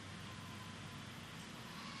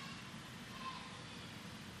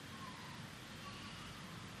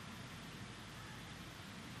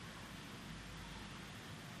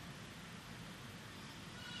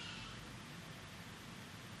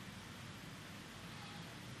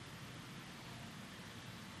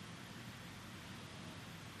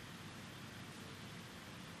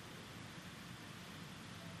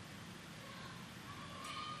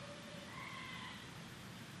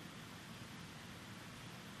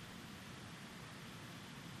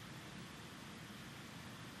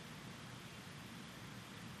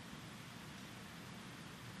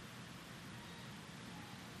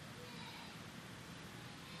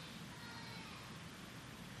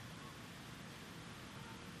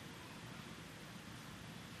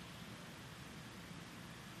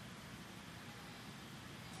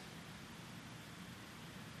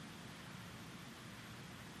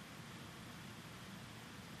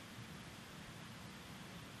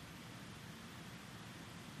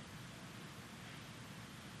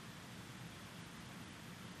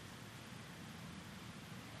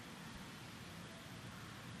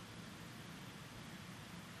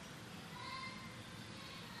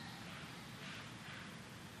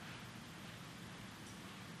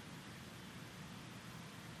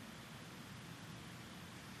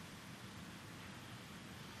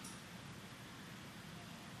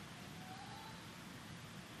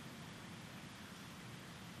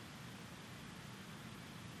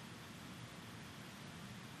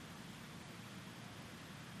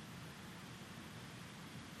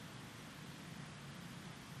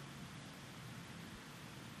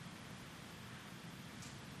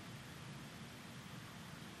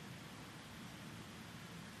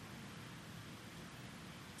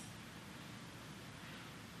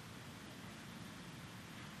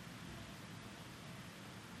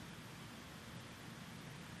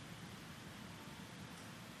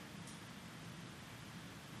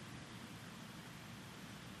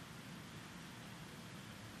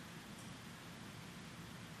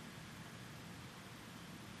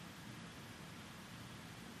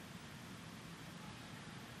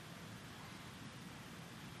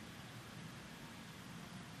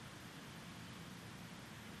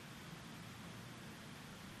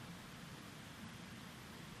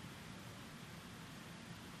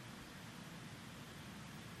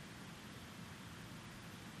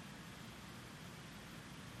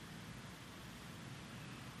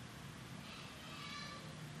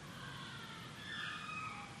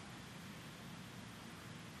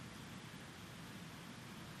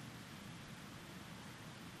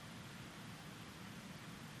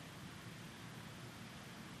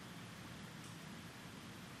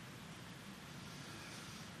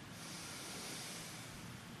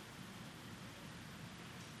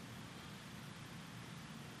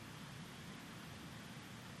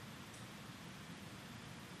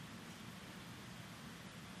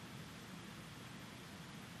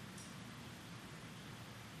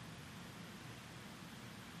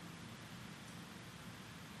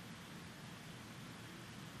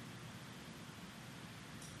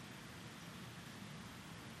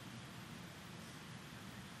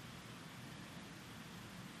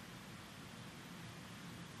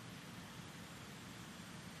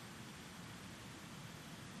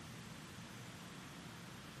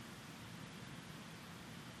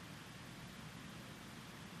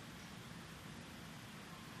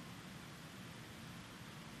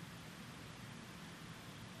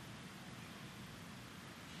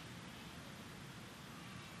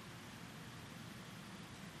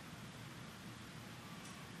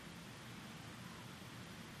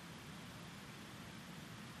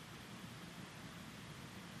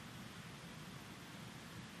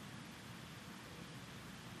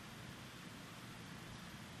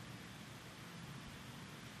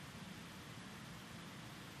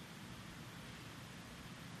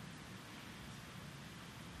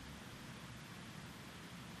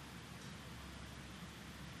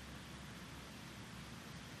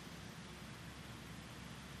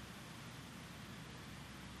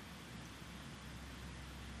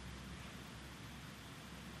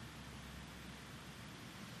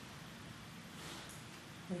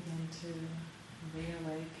 to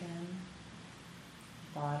reawaken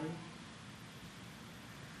the body.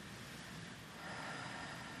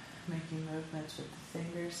 Making movements with the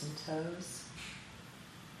fingers and toes.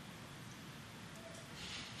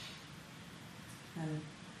 And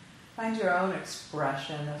find your own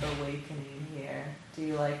expression of awakening here. Do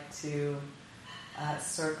you like to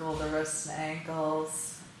circle the wrists and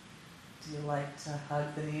ankles? Do you like to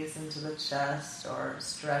hug the knees into the chest or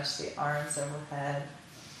stretch the arms overhead?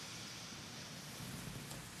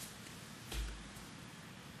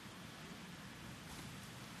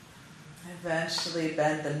 Eventually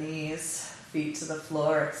bend the knees, feet to the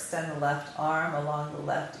floor, extend the left arm along the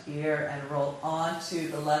left ear and roll onto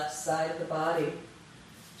the left side of the body,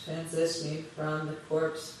 transitioning from the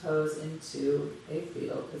corpse pose into a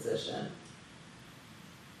fetal position.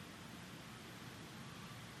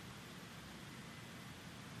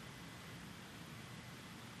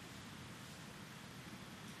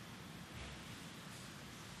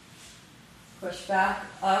 Push back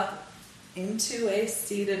up into a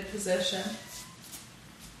seated position.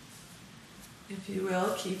 If you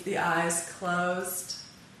will, keep the eyes closed.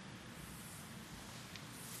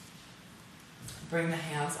 Bring the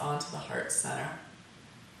hands onto the heart center.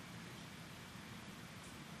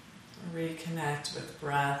 Reconnect with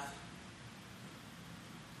breath.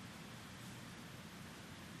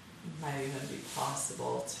 It might even be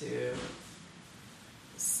possible to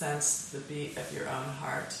sense the beat of your own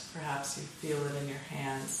heart. Perhaps you feel it in your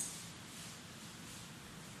hands.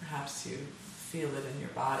 Perhaps you feel it in your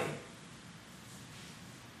body.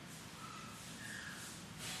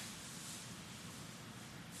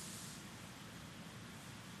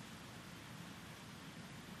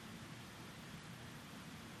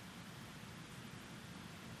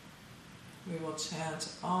 We will chant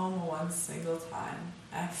Om one single time.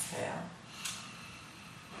 Exhale.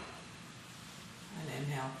 And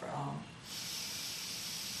inhale for Om.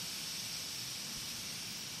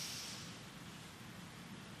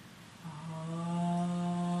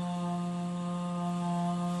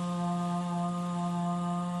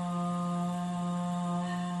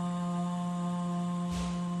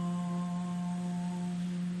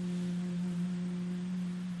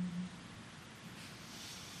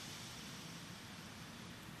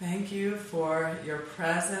 Thank you for your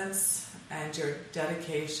presence and your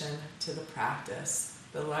dedication to the practice.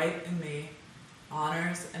 The light in me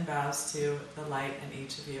honors and bows to the light in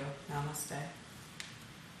each of you. Namaste.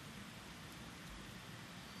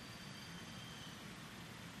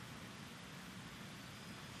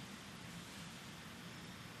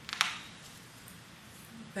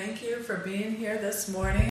 Thank you for being here this morning.